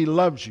 He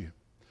loves you.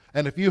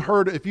 And if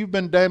you've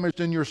been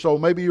damaged in your soul,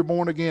 maybe you're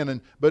born again,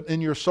 but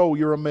in your soul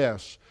you're a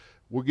mess,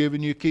 we're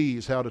giving you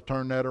keys how to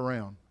turn that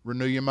around.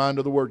 Renew your mind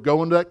to the Word.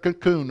 Go into that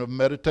cocoon of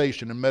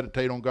meditation and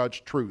meditate on God's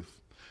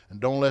truth. And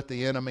don't let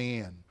the enemy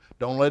in.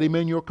 Don't let him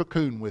in your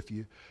cocoon with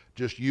you.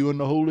 Just you and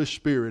the Holy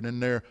Spirit in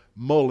there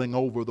mulling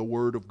over the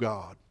Word of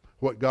God.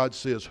 What God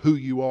says, who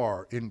you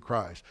are in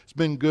Christ. It's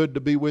been good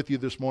to be with you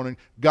this morning.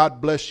 God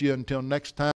bless you until next time.